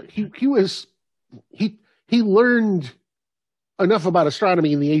learned enough about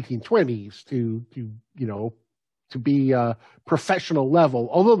astronomy in the 1820s to be a professional level.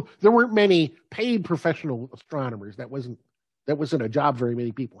 Although there weren't many paid professional astronomers, that wasn't a job very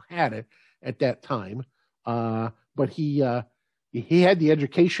many people had it at that time. But he had the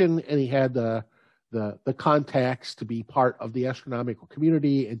education and he had the contacts to be part of the astronomical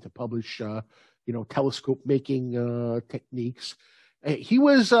community and to publish telescope making techniques. He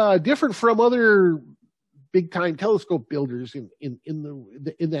was different from other big time telescope builders in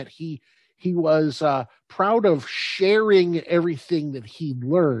that he was proud of sharing everything that he'd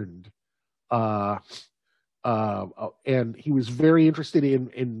learned, and he was very interested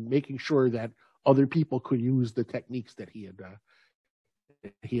in making sure that other people could use the techniques that he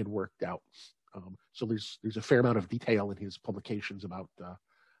had worked out. So there's a fair amount of detail in his publications about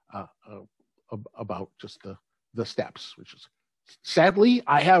just the steps, which is sadly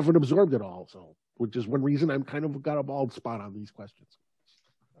I haven't absorbed it all. So, which is one reason I'm kind of got a bald spot on these questions.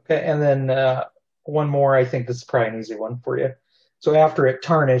 Okay, and then one more. I think this is probably an easy one for you. So after it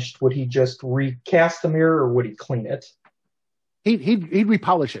tarnished, would he just recast the mirror or would he clean it? He'd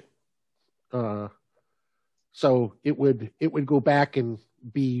repolish it. So it would go back and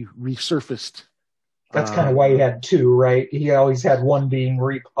be resurfaced. That's kind of why he had two, right? He always had one being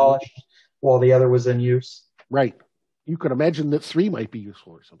repolished while the other was in use. Right. You could imagine that three might be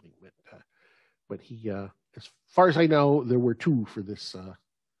useful or something, but he, as far as I know, there were two for this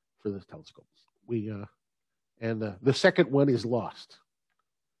telescope. And the second one is lost.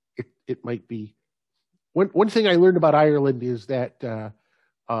 It might be. One thing I learned about Ireland is that the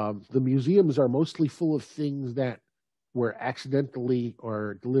museums are mostly full of things that were accidentally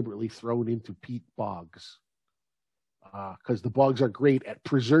or deliberately thrown into peat bogs, because the bogs are great at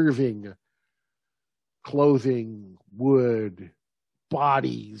preserving clothing, wood,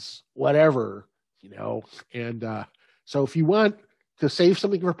 bodies, whatever, and so if you want to save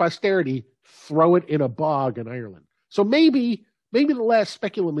something for posterity, throw it in a bog in Ireland. So maybe the last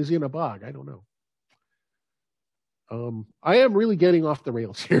speculum is in a bog. I don't know. I am really getting off the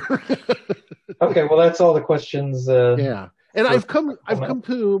rails here. Okay, well, that's all the questions. Yeah. And I've come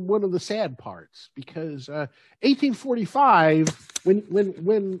to one of the sad parts, because 1845,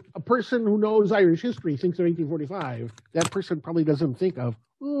 when a person who knows Irish history thinks of 1845, that person probably doesn't think of,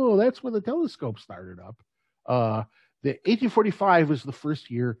 oh, that's when the telescope started up. The 1845 was the first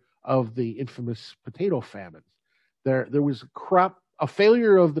year of the infamous potato famine. There was a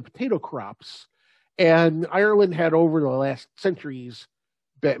failure of the potato crops, and Ireland had over the last centuries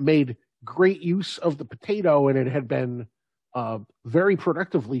made great use of the potato, and it had been very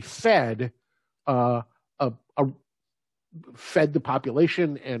productively fed the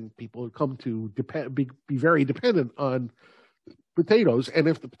population, and people had come to be very dependent on potatoes. And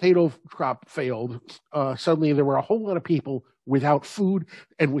if the potato crop failed, suddenly there were a whole lot of people without food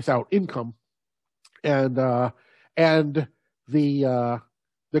and without income, and the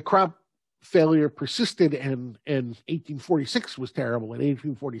crop failure persisted, and 1846 was terrible, and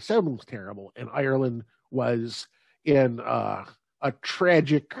 1847 was terrible, and Ireland was in a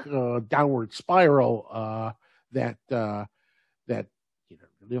tragic downward spiral that the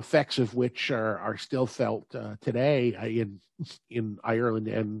effects of which are still felt today in Ireland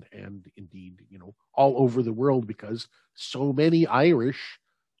and indeed all over the world, because so many Irish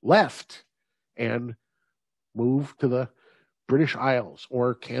left and moved to the British Isles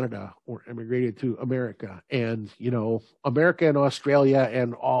or Canada or emigrated to America. And, America and Australia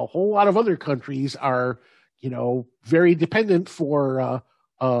and a whole lot of other countries are, very dependent for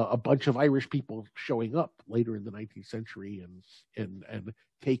a bunch of Irish people showing up later in the 19th century and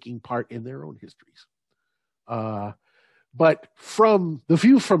taking part in their own histories. But from the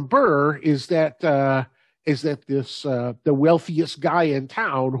view from Burr is that this the wealthiest guy in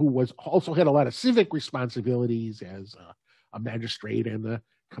town, who also had a lot of civic responsibilities as a magistrate and the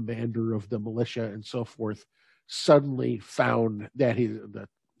commander of the militia and so forth, suddenly found that his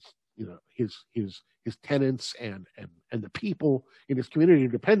tenants and the people in his community who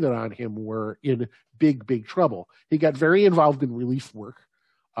depended on him were in big trouble. He got very involved in relief work,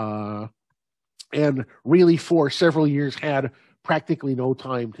 and really for several years had practically no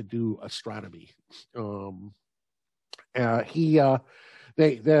time to do astronomy.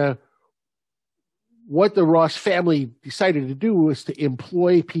 What the Rosse family decided to do was to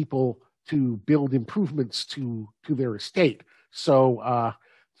employ people to build improvements to their estate. So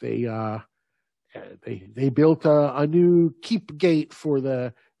they built a new keep gate for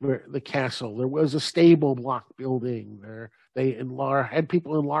the castle. There was a stable block building. They had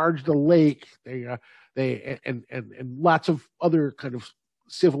people enlarge the lake. And lots of other kind of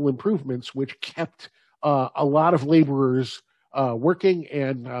civil improvements, which kept a lot of laborers working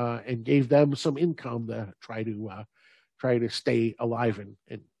and gave them some income to try to stay alive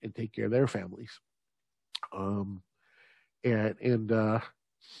and take care of their families.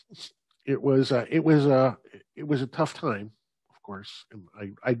 It was a tough time, of course, and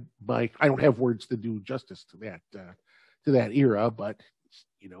I don't have words to do justice to that era, but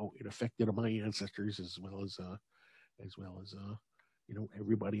it affected my ancestors as well as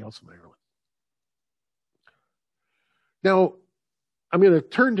everybody else in Ireland. Now, I'm going to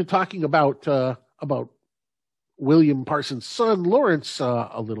turn to talking about William Parsons' son, Lawrence,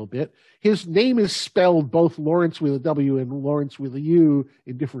 a little bit. His name is spelled both Lawrence with a W and Lawrence with a U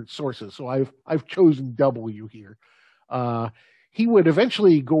in different sources, so I've chosen W here. He would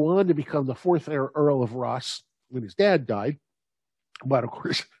eventually go on to become the fourth Earl of Rosse when his dad died, but of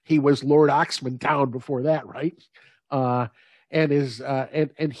course he was Lord Oxmantown before that, right?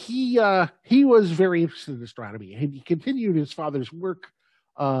 He was very interested in astronomy, and he continued his father's work,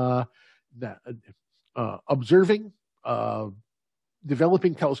 observing,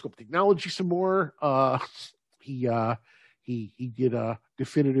 developing telescope technology some more. He did a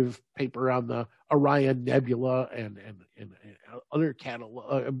definitive paper on the Orion Nebula and other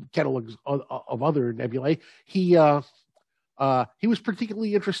catalogs of other nebulae. He was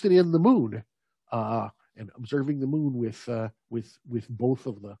particularly interested in the moon and observing the moon with both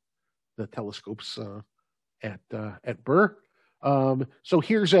of the telescopes at Burr. So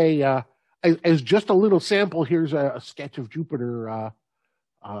here's as just a little sample. Here's a sketch of Jupiter a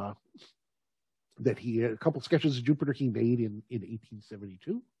couple sketches of Jupiter he made in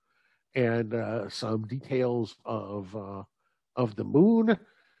 1872, and some details of the moon.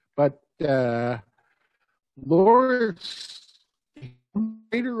 But Lawrence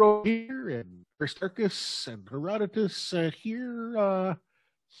over here, and Aristarchus and Herodotus here,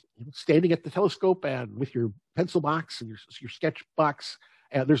 standing at the telescope and with your pencil box and your sketch box.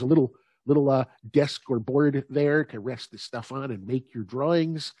 There's a little desk or board there to rest this stuff on and make your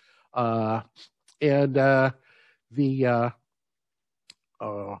drawings. When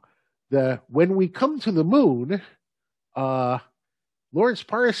we come to the moon, Lawrence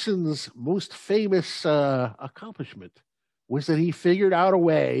Parsons' most famous accomplishment was that he figured out a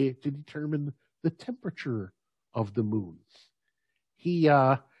way to determine the temperature of the moon. He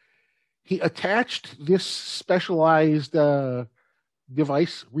attached this specialized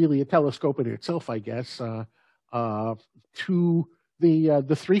device, really a telescope in itself, I guess, to the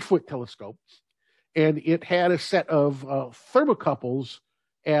 3-foot telescope, and it had a set of thermocouples,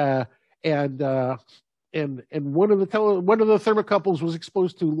 and one of the thermocouples was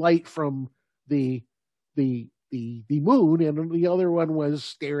exposed to light from the moon, and the other one was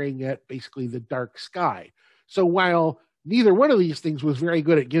staring at basically the dark sky. So while neither one of these things was very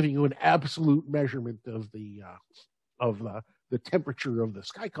good at giving you an absolute measurement of the temperature of the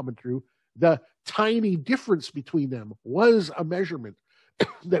sky coming through, the tiny difference between them was a measurement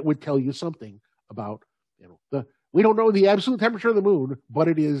that would tell you something about, we don't know the absolute temperature of the moon, but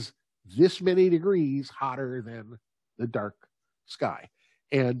it is this many degrees hotter than the dark sky.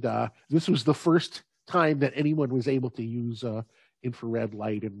 And this was the first time that anyone was able to use infrared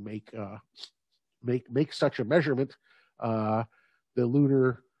light and make such a measurement. The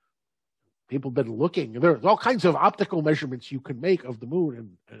lunar people have been looking. There's all kinds of optical measurements you can make of the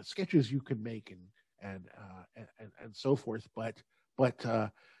moon, and sketches you can make, and so forth. But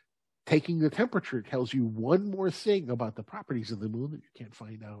taking the temperature tells you one more thing about the properties of the moon that you can't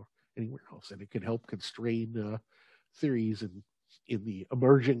find out anywhere else, and it can help constrain theories in the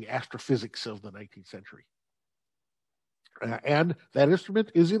emerging astrophysics of the 19th century. And that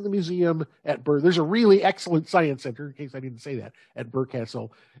instrument is in the museum at Burr. There's a really excellent science center, in case I didn't say that, at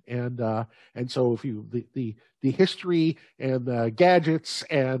Burkastle. And so if you the history and the gadgets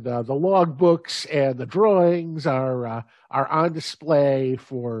and the logbooks and the drawings are on display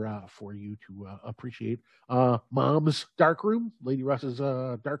for you to appreciate. Mom's darkroom, Lady Russ's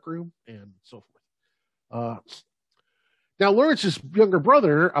darkroom, and so forth. Now, Lawrence's younger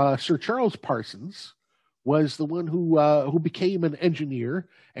brother, Sir Charles Parsons, was the one who became an engineer,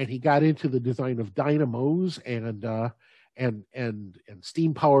 and he got into the design of dynamos and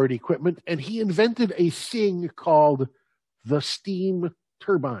steam-powered equipment, and he invented a thing called the steam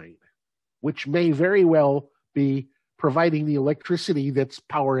turbine, which may very well be providing the electricity that's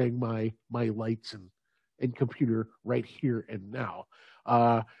powering my lights and computer right here and now.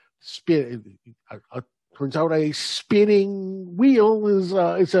 Turns out a spinning wheel is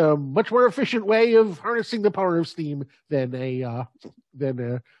a much more efficient way of harnessing the power of steam than a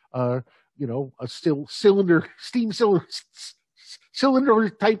cylinder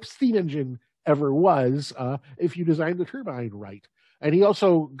type steam engine ever was, if you design the turbine right. And he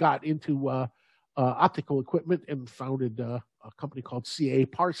also got into optical equipment and founded a company called C.A.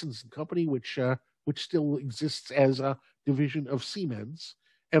 Parsons and Company, which still exists as a division of Siemens.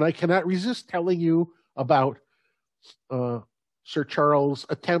 And I cannot resist telling you about Sir Charles'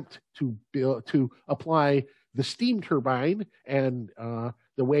 attempt to apply the steam turbine and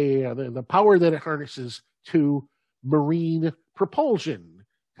the way the power that it harnesses to marine propulsion,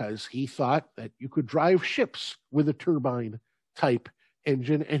 because he thought that you could drive ships with a turbine type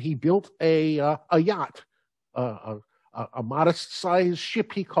engine, and he built a yacht, a modest sized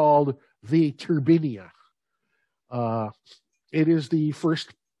ship he called the Turbinia. It is the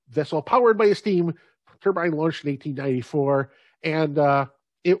first vessel powered by a steam turbine, launched in 1894, and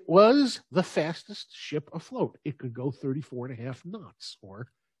it was the fastest ship afloat. It could go 34.5 knots, or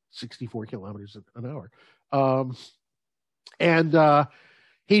 64 kilometers an hour. And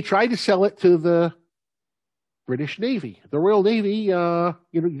he tried to sell it to the British Navy. The Royal Navy,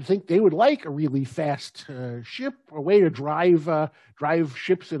 you think they would like a really fast ship, a way to drive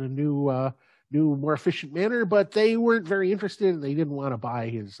ships in a new, more efficient manner, but they weren't very interested, and they didn't want to buy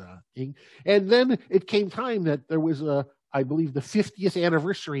his thing. And then it came time that there was I believe, the 50th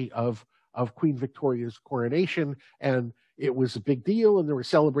anniversary of Queen Victoria's coronation, and it was a big deal, and there were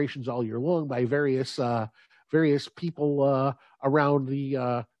celebrations all year long by various people around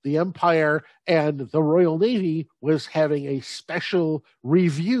the empire, and the Royal Navy was having a special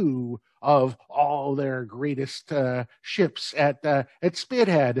review of all their greatest ships at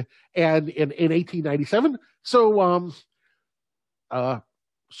Spithead, and in 1897. So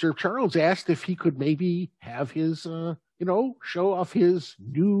Sir Charles asked if he could maybe have his show off his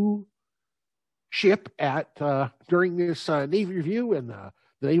new ship at during this Navy review, and the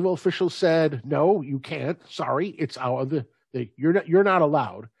naval official said, "No, you can't. Sorry, it's you're not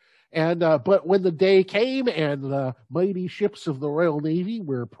allowed." And but when the day came and the mighty ships of the Royal Navy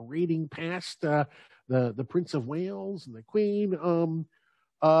were parading past the Prince of Wales and the Queen,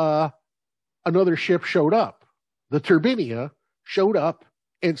 another ship showed up. The Turbinia showed up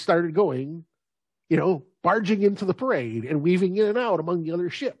and started going, barging into the parade and weaving in and out among the other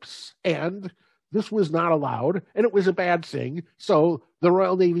ships. And this was not allowed, and it was a bad thing. So the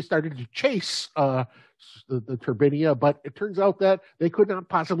Royal Navy started to chase the Turbinia, but it turns out that they could not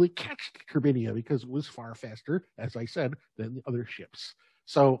possibly catch the Turbinia because it was far faster, as I said, than the other ships.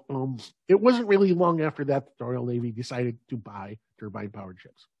 So it wasn't really long after that the Royal Navy decided to buy turbine-powered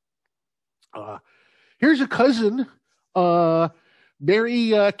ships. Here's a cousin,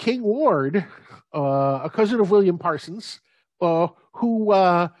 Mary King Ward, a cousin of William Parsons, who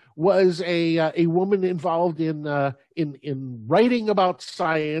was a woman involved in writing about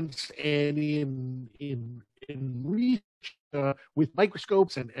science and in research with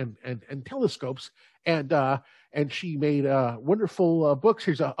microscopes and telescopes, and she made wonderful books.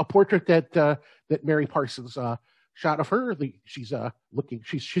 Here's a portrait that Mary Parsons shot of her. She's looking.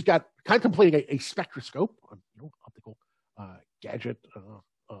 She's got contemplating a spectroscope, optical gadget,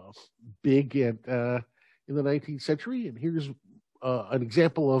 big and in the 19th century. And here's an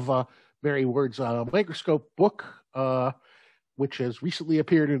example of Mary Ward's microscope book, which has recently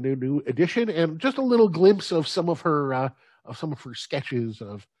appeared in a new edition, and just a little glimpse of some of her sketches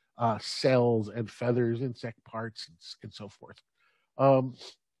of cells and feathers, insect parts, and so forth.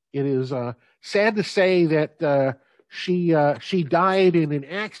 It is sad to say that she died in an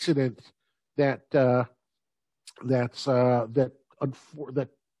accident that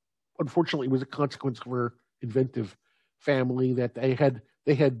unfortunately was a consequence of her inventive family, that they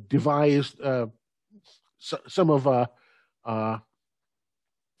had devised some of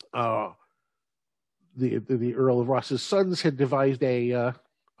the Earl of Rosse's sons had devised a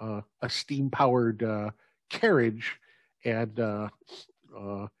steam-powered carriage, and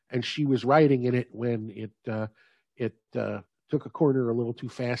she was riding in it when it took a corner a little too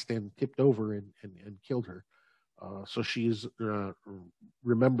fast and tipped over and killed her. So she's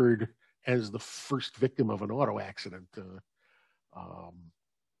remembered as the first victim of an auto accident.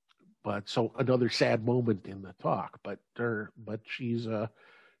 But so another sad moment in the talk. But she's her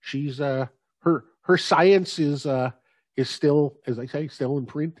science is still, as I say, still in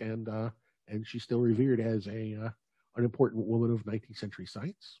print, and she's still revered as an important woman of 19th century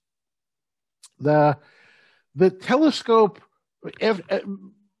science. The telescope,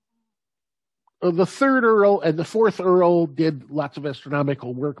 the third Earl and the fourth Earl did lots of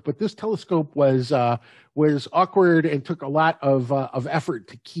astronomical work, but this telescope was awkward and took a lot of effort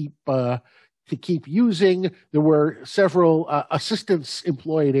to keep using. There were several assistants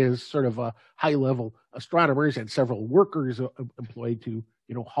employed as sort of high-level astronomers, and several workers employed to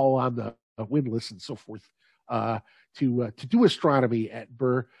haul on the windlass and so forth to do astronomy at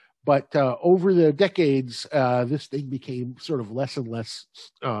Burr. But over the decades, this thing became sort of less and less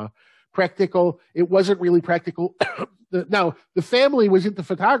practical. It wasn't really practical. Now, the family was into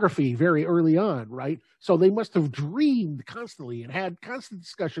photography very early on, right? So they must have dreamed constantly and had constant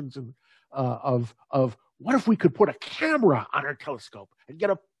discussions of what if we could put a camera on our telescope and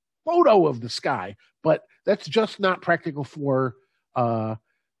get a photo of the sky. But that's just not practical for a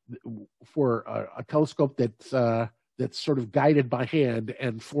telescope that's sort of guided by hand,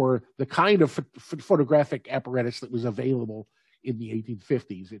 and for the kind of photographic apparatus that was available in the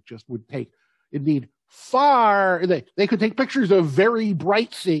 1850s. It just would need far, they could take pictures of very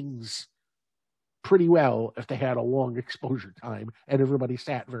bright things pretty well if they had a long exposure time and everybody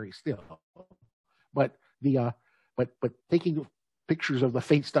sat very still. But taking pictures of the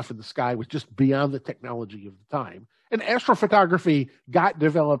faint stuff in the sky was just beyond the technology of the time. And astrophotography got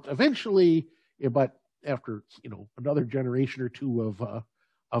developed eventually, but after another generation or two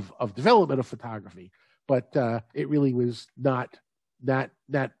of development of photography. But it really was not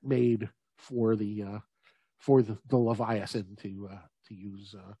made for the Leviathan to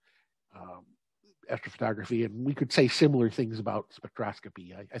use astrophotography, and we could say similar things about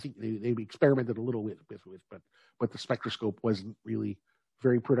spectroscopy. I think they experimented a little with but the spectroscope wasn't really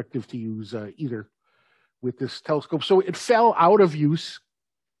very productive to use either with this telescope. So it fell out of use,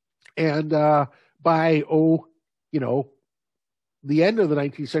 and by the end of the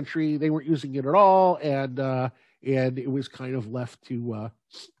 19th century, they weren't using it at all, and it was kind of left to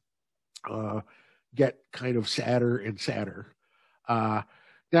get kind of sadder and sadder.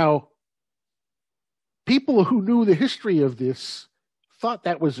 Now, people who knew the history of this thought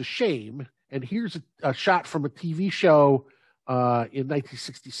that was a shame, and here's a shot from a TV show in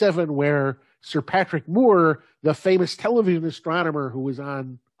 1967 where Sir Patrick Moore, the famous television astronomer who was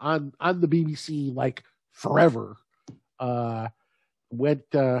on the BBC like forever,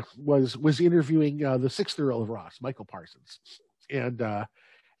 was interviewing the sixth Earl of Rosse, Michael Parsons, and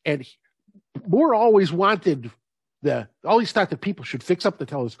Moore always wanted always thought that people should fix up the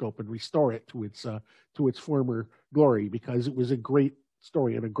telescope and restore it to its former glory, because it was a great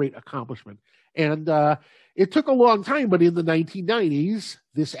story and a great accomplishment. And it took a long time, but in the 1990s,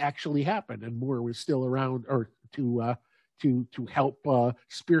 this actually happened, and Moore was still around, or to help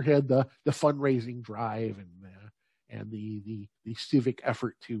spearhead the fundraising drive and the civic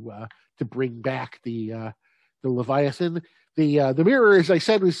effort to bring back the Leviathan. The mirror, as I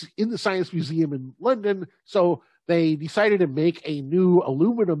said, was in the Science Museum in London, so they decided to make a new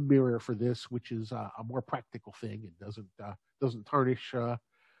aluminum mirror for this, which is a more practical thing. It doesn't tarnish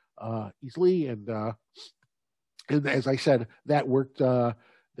easily, and as I said, that worked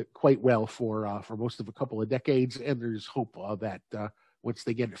quite well for most of a couple of decades. And there's hope that once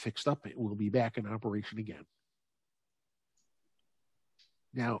they get it fixed up, it will be back in operation again.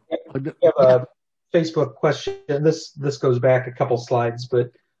 Now, we have a Facebook question. This goes back a couple slides,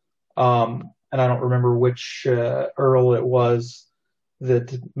 but and I don't remember which Earl it was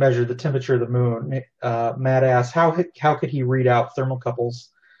that measured the temperature of the moon. Matt asked, how could he read out thermocouples?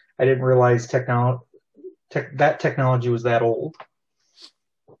 I didn't realize that technology was that old.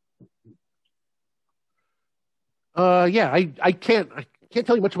 Yeah, I can't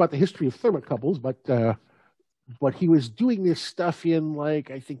tell you much about the history of thermocouples, but he was doing this stuff in,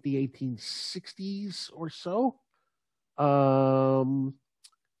 like, I think the 1860s or so.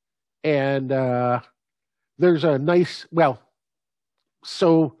 And there's a nice,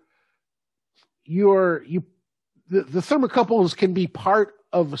 so the thermocouples can be part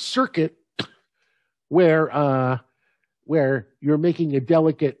of a circuit where you're making a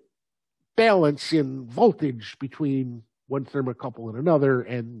delicate balance in voltage between one thermocouple and another,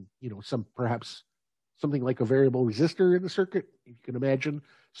 and perhaps something like a variable resistor in the circuit, you can imagine.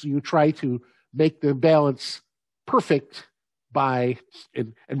 So you try to make the balance perfect and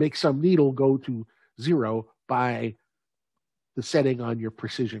make some needle go to zero by the setting on your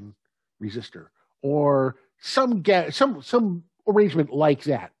precision resistor, or some arrangement like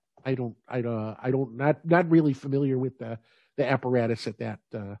that. Not really familiar with the apparatus at that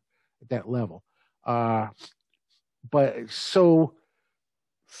level. But so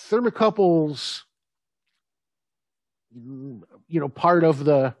thermocouples, part of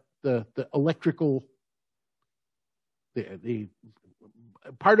the electrical, the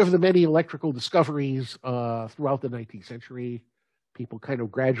part of the many electrical discoveries throughout the 19th century. People kind of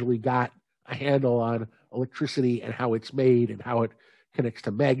gradually got a handle on electricity and how it's made and how it connects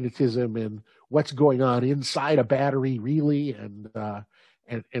to magnetism and what's going on inside a battery, really, and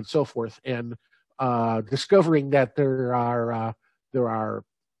so forth. And discovering that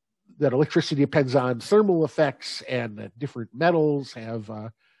that electricity depends on thermal effects, and that different metals have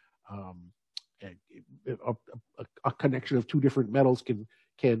a connection of two different metals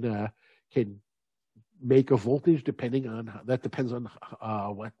can make a voltage depending on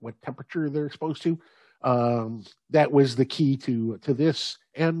what temperature they're exposed to. That was the key to this.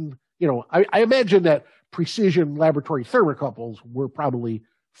 And I imagine that precision laboratory thermocouples were probably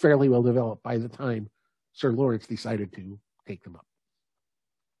fairly well developed by the time Sir Lawrence decided to take them up.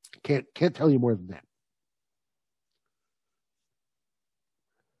 Can't tell you more than that.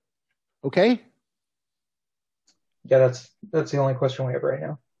 Okay. Yeah, that's the only question we have right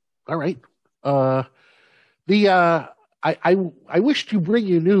now. All right. I wish to bring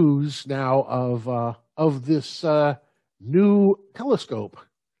you news now of this new telescope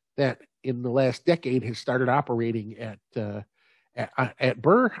that in the last decade has started operating at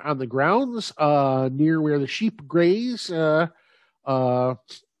Burr on the grounds near where the sheep graze. There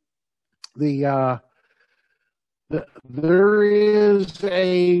is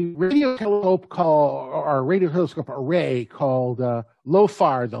a radio telescope array called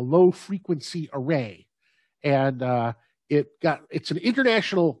LOFAR, the Low Frequency Array, and it's an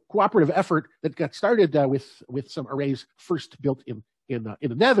international cooperative effort that got started with some arrays first built in the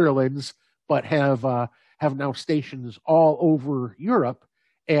Netherlands, but have now stations all over Europe,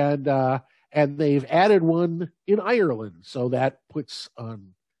 and they've added one in Ireland, so that puts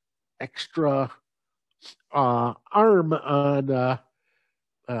an extra arm on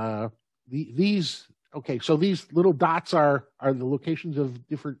these. Okay, so these little dots are the locations of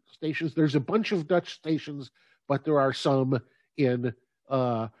different stations. There's a bunch of Dutch stations, but there are some in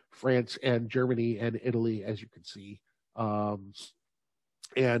France and Germany and Italy, as you can see,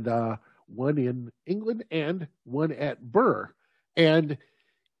 and one in England and one at Burr. And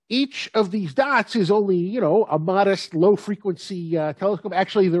each of these dots is only, a modest low frequency telescope.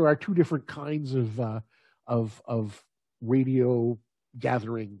 Actually, there are two different kinds of radio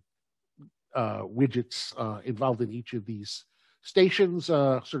gathering widgets involved in each of these stations,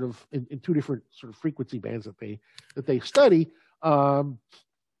 sort of in two different sort of frequency bands that they study. But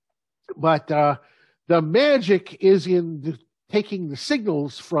the magic is in taking the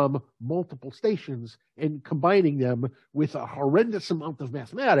signals from multiple stations and combining them with a horrendous amount of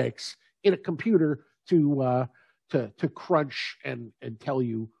mathematics in a computer to crunch and tell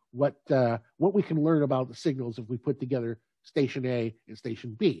you what we can learn about the signals if we put together station A and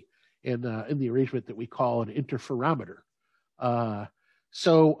station B in the arrangement that we call an interferometer.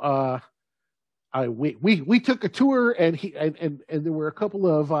 We took a tour, and there were a couple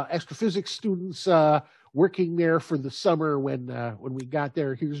of astrophysics students working there for the summer when we got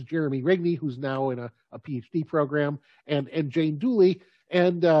there. Here's Jeremy Rigney, who's now in a PhD program, and Jane Dooley,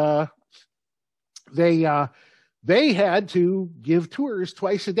 and they had to give tours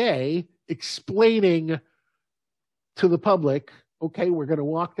twice a day explaining to the public, okay, we're going to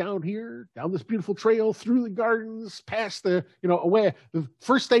walk down here, down this beautiful trail, through the gardens, past away. The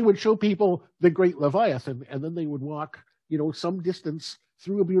first they would show people the Great Leviathan, and then they would walk, some distance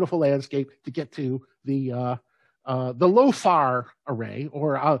through a beautiful landscape to get to the LOFAR array,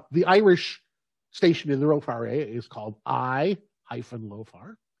 or the Irish station in the LOFAR array is called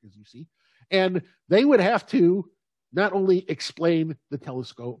I-LOFAR, as you see. And they would have to not only explain the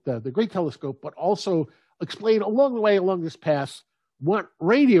telescope, the Great Telescope, but also explain along the way, along this path, what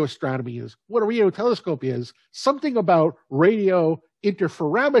radio astronomy is, what a radio telescope is, something about radio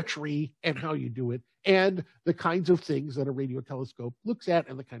interferometry and how you do it, and the kinds of things that a radio telescope looks at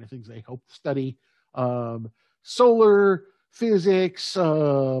and the kind of things they hope to study. Solar physics,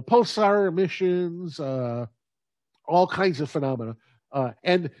 pulsar emissions, all kinds of phenomena.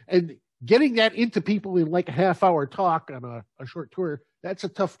 And getting that into people in like a half-hour talk on a short tour, that's a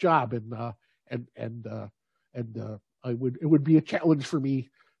tough job. It would be a challenge for me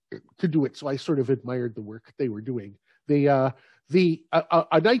to do it. So I sort of admired the work they were doing. A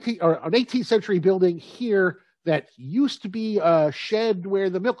 18th century building here that used to be a shed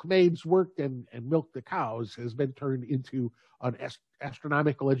where the milkmaids worked and milked the cows has been turned into an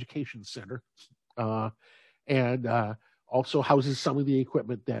astronomical education center, and also houses some of the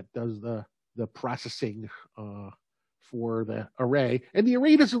equipment that does the processing for the array. And the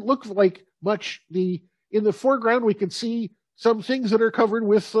array doesn't look like much. In the foreground, we can see some things that are covered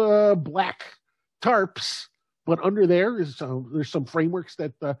with black tarps, but under there's some frameworks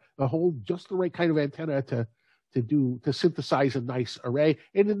that hold just the right kind of antenna to synthesize a nice array.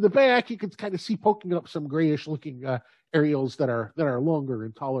 And in the back, you can kind of see poking up some grayish looking aerials that are longer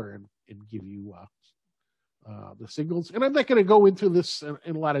and taller and give you the signals. And I'm not going to go into this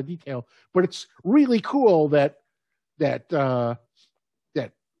in a lot of detail, but it's really cool that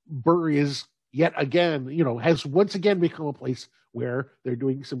Burr is yet again, has once again become a place where they're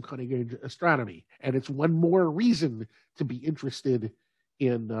doing some cutting edge astronomy. And it's one more reason to be interested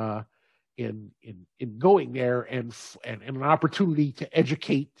in going there and an opportunity to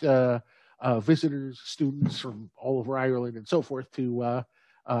educate visitors, students from all over Ireland and so forth it's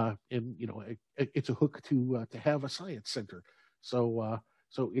a hook to have a science center. So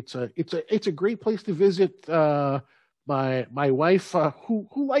it's a great place to visit. My wife, who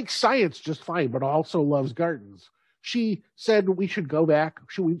likes science just fine, but also loves gardens, she said we should go back.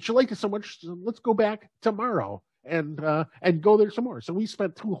 She liked it so much, so let's go back tomorrow and go there some more. So we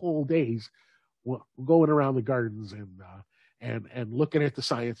spent 2 whole days going around the gardens and looking at the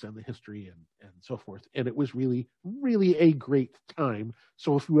science and the history and so forth. And it was really, really a great time.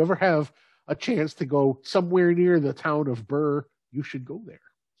 So if you ever have a chance to go somewhere near the town of Burr, you should go there.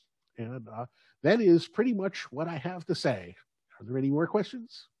 And that is pretty much what I have to say. Are there any more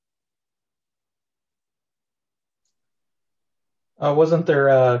questions? Wasn't there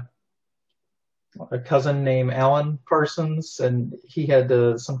a cousin named Alan Parsons, and he had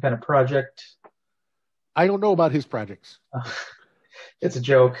some kind of project? I don't know about his projects. It's a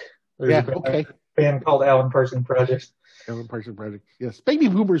joke. There's a band called Alan Parsons Project. Alan Parsons Project, yes. Baby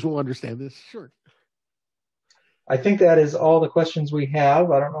boomers will understand this, sure. I think that is all the questions we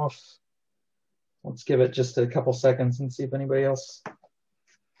have. I don't know if... Let's give it just a couple seconds and see if anybody else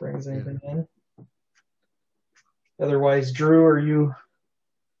brings anything in. Otherwise, Drew, are you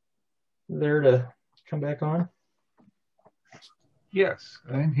there to come back on? Yes,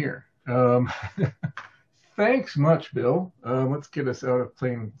 I'm here. Thanks much, Bill. Let's get us out of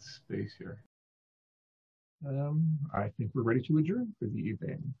plain space here. I think we're ready to adjourn for the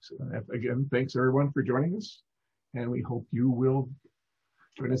evening. So again, thanks everyone for joining us, and we hope you will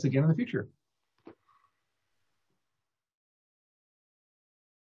join us again in the future.